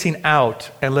 facing out,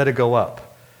 and let it go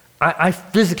up. I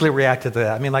physically reacted to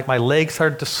that. Like my legs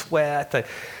started to sweat.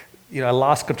 I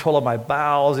lost control of my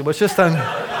bowels. It was just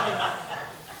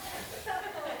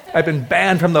I've been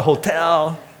banned from the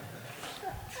hotel.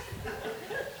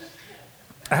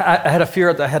 I had a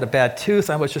fear that I had a bad tooth.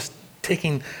 I was just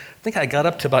taking, I think I got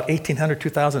up to about 1,800,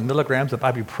 2,000 milligrams of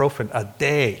ibuprofen a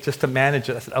day just to manage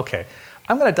it. I said, okay,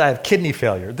 I'm going to die of kidney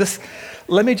failure.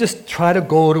 Let me just try to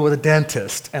go to the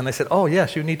dentist. And they said, oh,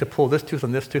 yes, you need to pull this tooth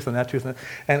and this tooth and that tooth.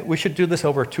 And we should do this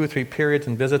over 2 or 3 periods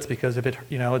and visits because if it's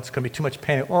going to be too much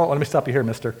pain. Oh, let me stop you here,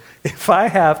 mister. If I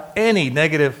have any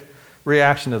negative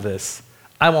reaction to this,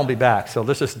 I won't be back. So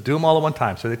let's just do them all at one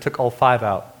time. So they took all 5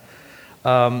 out.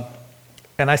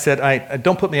 And I said,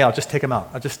 don't put me out, just take them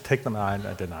out. I'll just take them out.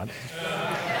 I did not.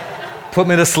 Put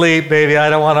me to sleep, baby.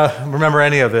 I don't want to remember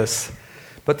any of this.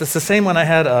 But it's the same when I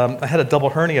had a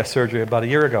double hernia surgery about a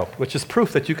year ago, which is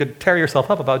proof that you could tear yourself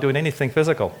up about doing anything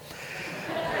physical.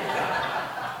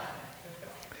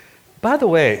 By the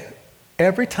way,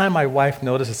 every time my wife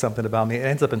notices something about me, it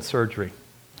ends up in surgery.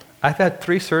 I've had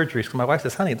 3 surgeries. My wife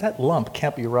says, honey, that lump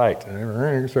can't be right.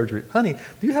 Surgery. Honey,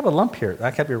 do you have a lump here?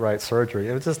 That can't be right. Surgery.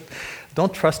 It was just,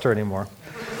 don't trust her anymore.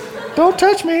 Don't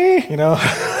touch me,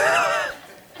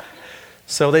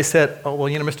 So they said, oh, well,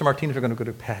 Mr. Martinez, we're going to go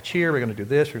to patch here. We're going to do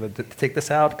this. We're going to take this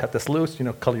out, cut this loose,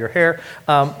 color your hair.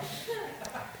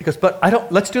 He goes, but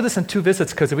let's do this in 2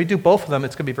 visits because if we do both of them,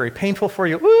 it's going to be very painful for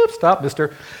you. Oops, stop,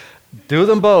 mister. Do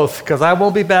them both because I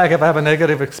won't be back if I have a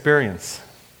negative experience.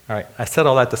 All right, I said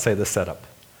all that to say this setup.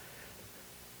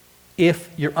 If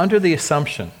you're under the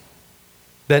assumption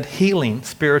that healing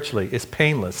spiritually is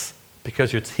painless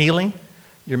because it's healing,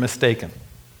 you're mistaken.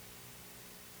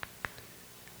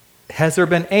 Has there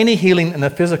been any healing in the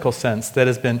physical sense that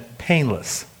has been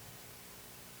painless?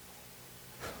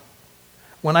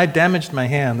 When I damaged my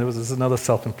hand, there was this another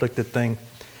self-inflicted thing.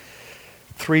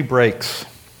 3 breaks.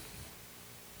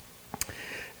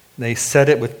 They set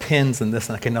it with pins and this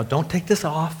and okay, now don't take this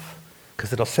off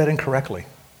because it'll set incorrectly.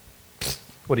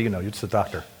 What do you know? You're just a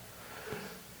doctor.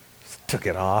 Just took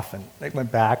it off and my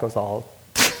back was all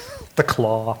the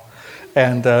claw.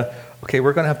 And okay,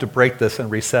 we're going to have to break this and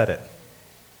reset it.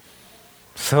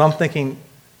 So I'm thinking,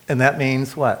 and that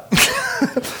means what?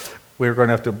 We're going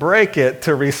to have to break it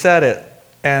to reset it.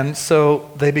 And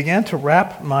so they began to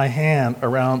wrap my hand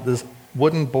around this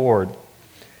wooden board,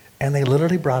 and they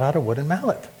literally brought out a wooden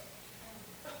mallet.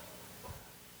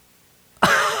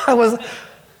 I was,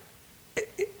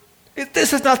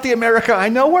 this is not the America I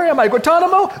know. Where am I?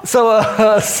 Guantanamo? So,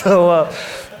 a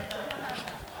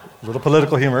little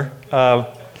political humor.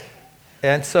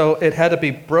 And so it had to be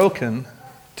broken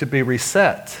to be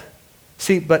reset.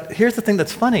 See, but here's the thing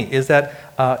that's funny is that,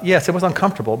 yes, it was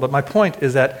uncomfortable, but my point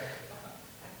is that,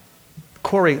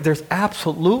 Corey, there's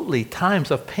absolutely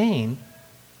times of pain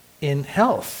in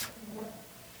health.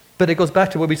 But it goes back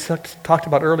to what we talked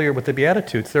about earlier with the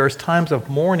Beatitudes. There's times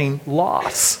of mourning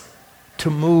loss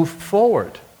to move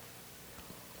forward.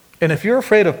 And if you're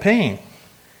afraid of pain,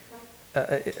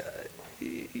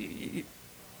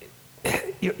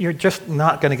 you're just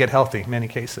not going to get healthy in many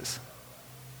cases.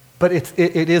 But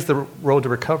it is the road to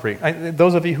recovery.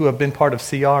 Those of you who have been part of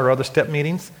CR or other step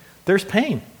meetings, there's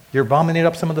pain. You're vomiting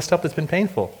up some of the stuff that's been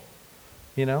painful.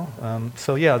 You know?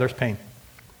 So yeah, there's pain.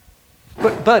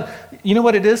 But you know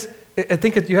what it is? I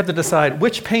think you have to decide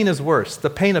which pain is worse, the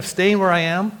pain of staying where I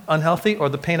am, unhealthy, or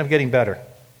the pain of getting better.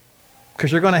 Because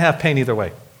you're going to have pain either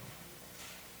way.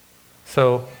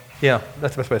 So, yeah,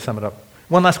 that's the best way to sum it up.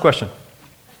 One last question.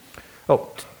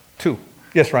 Oh, 2.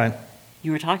 Yes, Ryan.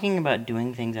 You were talking about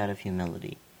doing things out of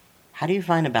humility. How do you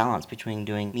find a balance between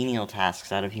doing menial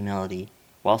tasks out of humility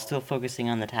while still focusing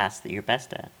on the tasks that you're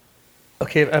best at?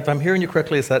 Okay, if I'm hearing you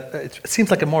correctly, is that it seems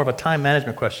like more of a time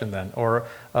management question then, or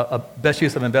a best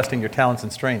use of investing your talents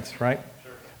and strengths, right?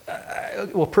 Sure.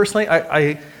 Well, personally,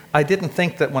 I didn't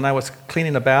think that when I was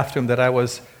cleaning a bathroom that I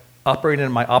was operating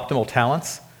in my optimal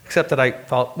talents, except that I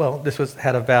thought, well, this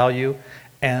had a value,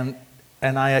 and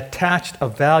I attached a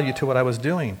value to what I was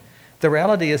doing. The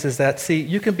reality is that, see,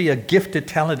 you can be a gifted,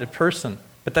 talented person,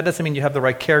 but that doesn't mean you have the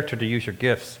right character to use your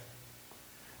gifts.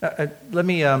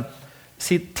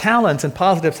 See, talents and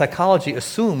positive psychology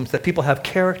assumes that people have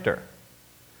character.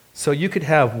 So you could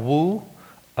have woo,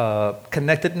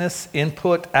 connectedness,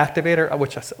 input, activator,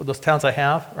 which those talents I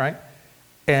have, right?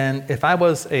 And if I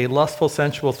was a lustful,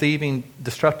 sensual, thieving,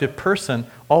 destructive person,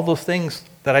 all those things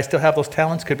that I still have, those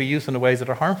talents could be used in ways that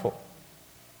are harmful.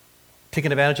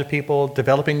 Taking advantage of people,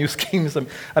 developing new schemes.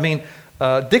 I mean,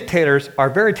 dictators are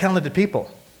very talented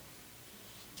people.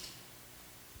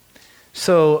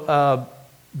 So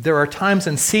there are times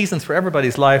and seasons for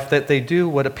everybody's life that they do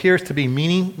what appears to be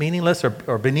meaningless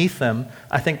or beneath them.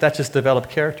 I think that's just developed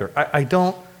character.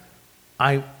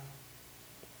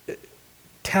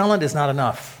 Talent is not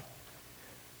enough.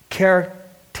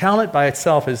 Talent by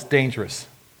itself is dangerous.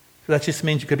 That just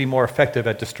means you could be more effective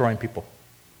at destroying people.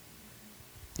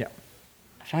 Yeah.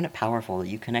 I found it powerful that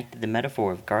you connected the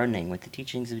metaphor of gardening with the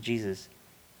teachings of Jesus.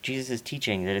 Jesus'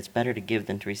 teaching that it's better to give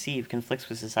than to receive conflicts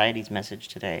with society's message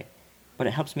today. But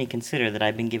it helps me consider that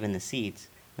I've been given the seeds,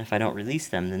 and if I don't release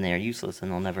them, then they are useless and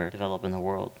they'll never develop in the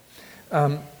world.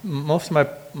 Most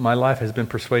of my life has been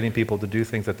persuading people to do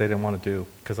things that they didn't want to do,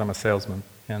 because I'm a salesman.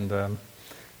 And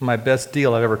my best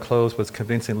deal I've ever closed was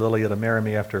convincing Lilia to marry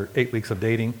me after 8 weeks of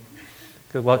dating.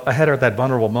 Well, I had her at that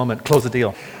vulnerable moment, close the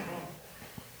deal.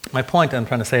 My point I'm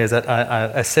trying to say is that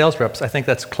as sales reps, I think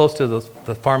that's close to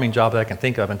the farming job that I can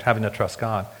think of and having to trust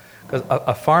God. Because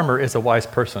a farmer is a wise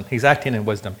person. He's acting in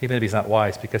wisdom, even if he's not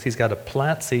wise, because he's got to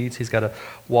plant seeds, he's got to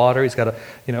water, he's got to,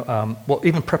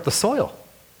 even prep the soil,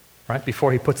 right,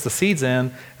 before he puts the seeds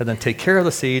in, and then take care of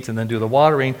the seeds, and then do the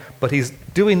watering. But he's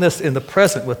doing this in the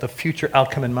present with the future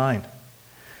outcome in mind.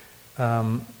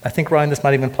 I think, Ryan, this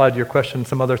might even apply to your question,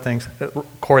 some other things.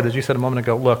 Corey, as you said a moment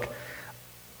ago, look,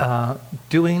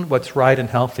 doing what's right and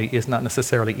healthy is not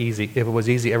necessarily easy. If it was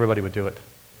easy, everybody would do it.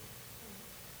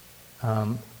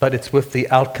 But it's with the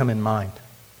outcome in mind.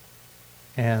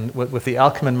 And with the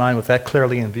outcome in mind, with that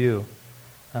clearly in view,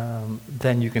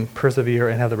 then you can persevere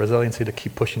and have the resiliency to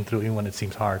keep pushing through even when it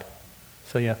seems hard.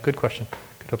 So yeah, good question,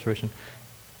 good observation.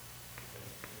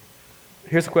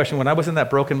 here's the question. When I was in that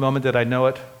broken moment, did I know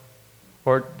it?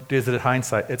 Or is it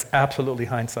hindsight? It's absolutely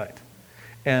hindsight.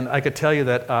 And I could tell you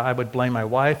that I would blame my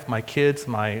wife, my kids,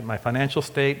 my financial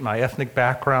state, my ethnic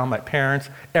background, my parents.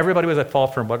 Everybody was at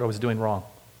fault for what I was doing wrong.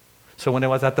 So when I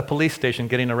was at the police station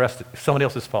getting arrested, somebody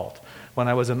else's fault. When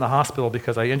I was in the hospital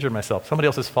because I injured myself, somebody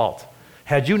else's fault.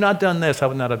 Had you not done this, I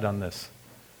would not have done this.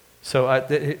 So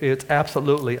it's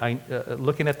absolutely,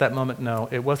 looking at that moment, no.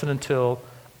 It wasn't until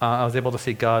I was able to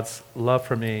see God's love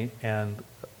for me and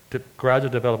to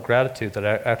gradually develop gratitude that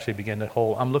I actually began to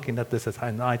hold. I'm looking at this as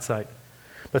hindsight.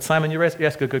 But Simon, you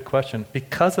ask a good question.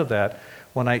 Because of that,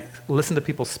 when I listen to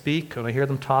people speak, when I hear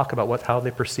them talk about how they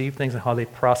perceive things and how they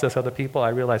process other people, I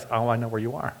realize, oh, I know where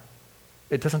you are.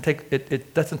 It doesn't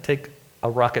take a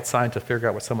rocket science to figure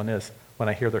out what someone is when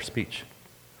I hear their speech.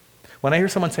 When I hear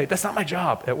someone say, that's not my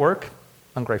job at work,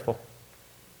 ungrateful.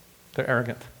 They're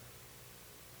arrogant.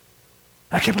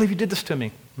 I can't believe you did this to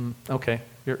me. Okay,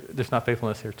 there's not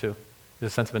faithfulness here too.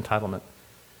 There's a sense of entitlement,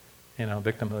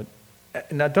 victimhood.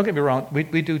 Now, don't get me wrong,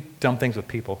 we do dumb things with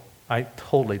people. I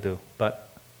totally do. But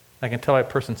I can tell by a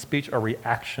person's speech or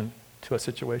reaction to a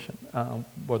situation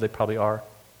where they probably are.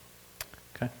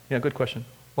 Okay, yeah, good question.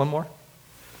 One more?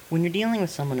 When you're dealing with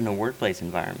someone in a workplace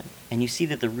environment and you see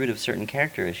that the root of certain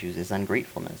character issues is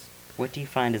ungratefulness, what do you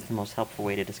find is the most helpful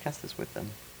way to discuss this with them?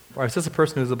 Or is this a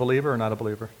person who's a believer or not a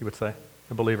believer, you would say?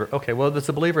 A believer. Okay, well, if it's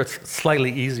a believer, it's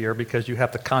slightly easier because you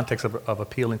have the context of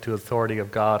appealing to authority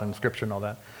of God and Scripture and all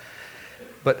that.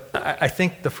 But I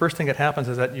think the first thing that happens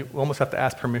is that you almost have to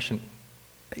ask permission.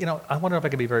 I wonder if I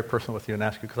could be very personal with you and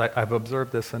ask you, because I've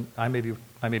observed this and I may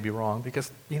be wrong, because,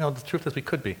 the truth is we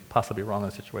could be possibly wrong in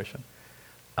a situation.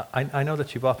 I know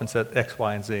that you've often said X,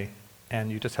 Y, and Z,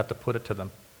 and you just have to put it to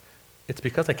them. It's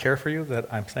because I care for you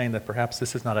that I'm saying that perhaps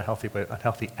this is not a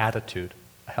healthy attitude,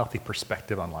 a healthy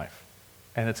perspective on life.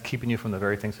 And it's keeping you from the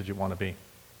very things that you want to be,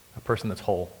 a person that's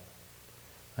whole.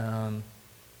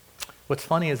 What's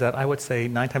funny is that I would say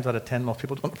 9 times out of 10, most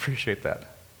people don't appreciate that.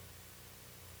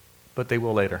 But they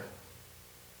will later.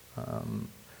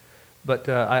 But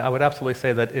I would absolutely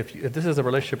say that if this is a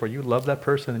relationship where you love that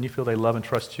person and you feel they love and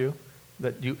trust you,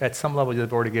 that you, at some level,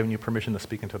 they've already given you permission to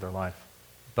speak into their life.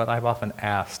 But I've often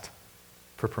asked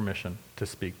for permission to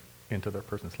speak into their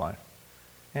person's life.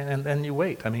 And then you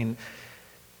wait. I mean,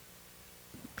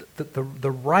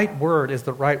 the right word is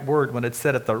the right word when it's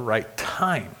said at the right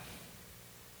time.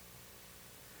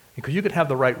 Because you could have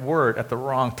the right word at the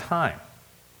wrong time.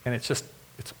 And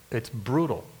it's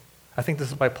brutal. I think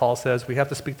this is why Paul says we have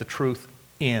to speak the truth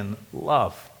in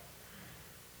love.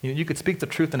 You could speak the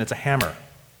truth and it's a hammer.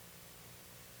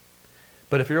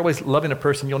 But if you're always loving a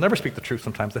person, you'll never speak the truth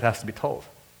sometimes. It has to be told.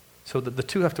 So the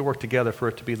two have to work together for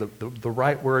it to be the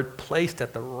right word placed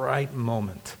at the right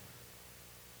moment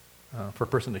for a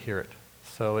person to hear it.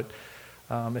 So it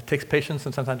takes patience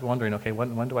and sometimes wondering, okay,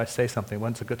 when do I say something?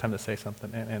 When's a good time to say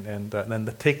something? And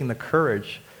then taking the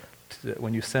courage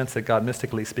when you sense that God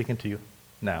mystically is speaking to you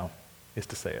now is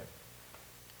to say it.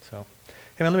 So,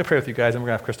 hey man, let me pray with you guys, and we're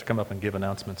going to have Chris to come up and give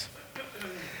announcements.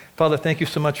 Father, thank you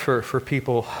so much for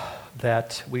people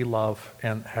that we love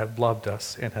and have loved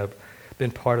us and have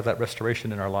been part of that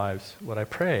restoration in our lives. What I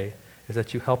pray is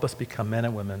that you help us become men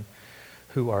and women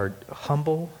who are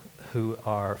humble, who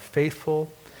are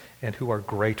faithful, and who are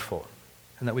grateful,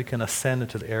 and that we can ascend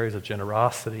into the areas of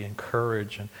generosity and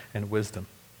courage and wisdom.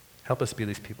 Help us be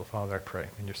these people, Father, I pray.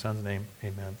 In your Son's name,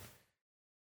 amen.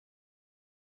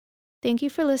 Thank you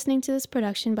for listening to this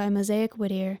production by Mosaic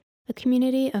Whittier, a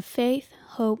community of faith,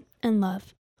 hope, and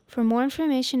love. For more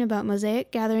information about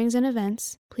Mosaic gatherings and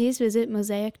events, please visit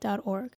mosaic.org.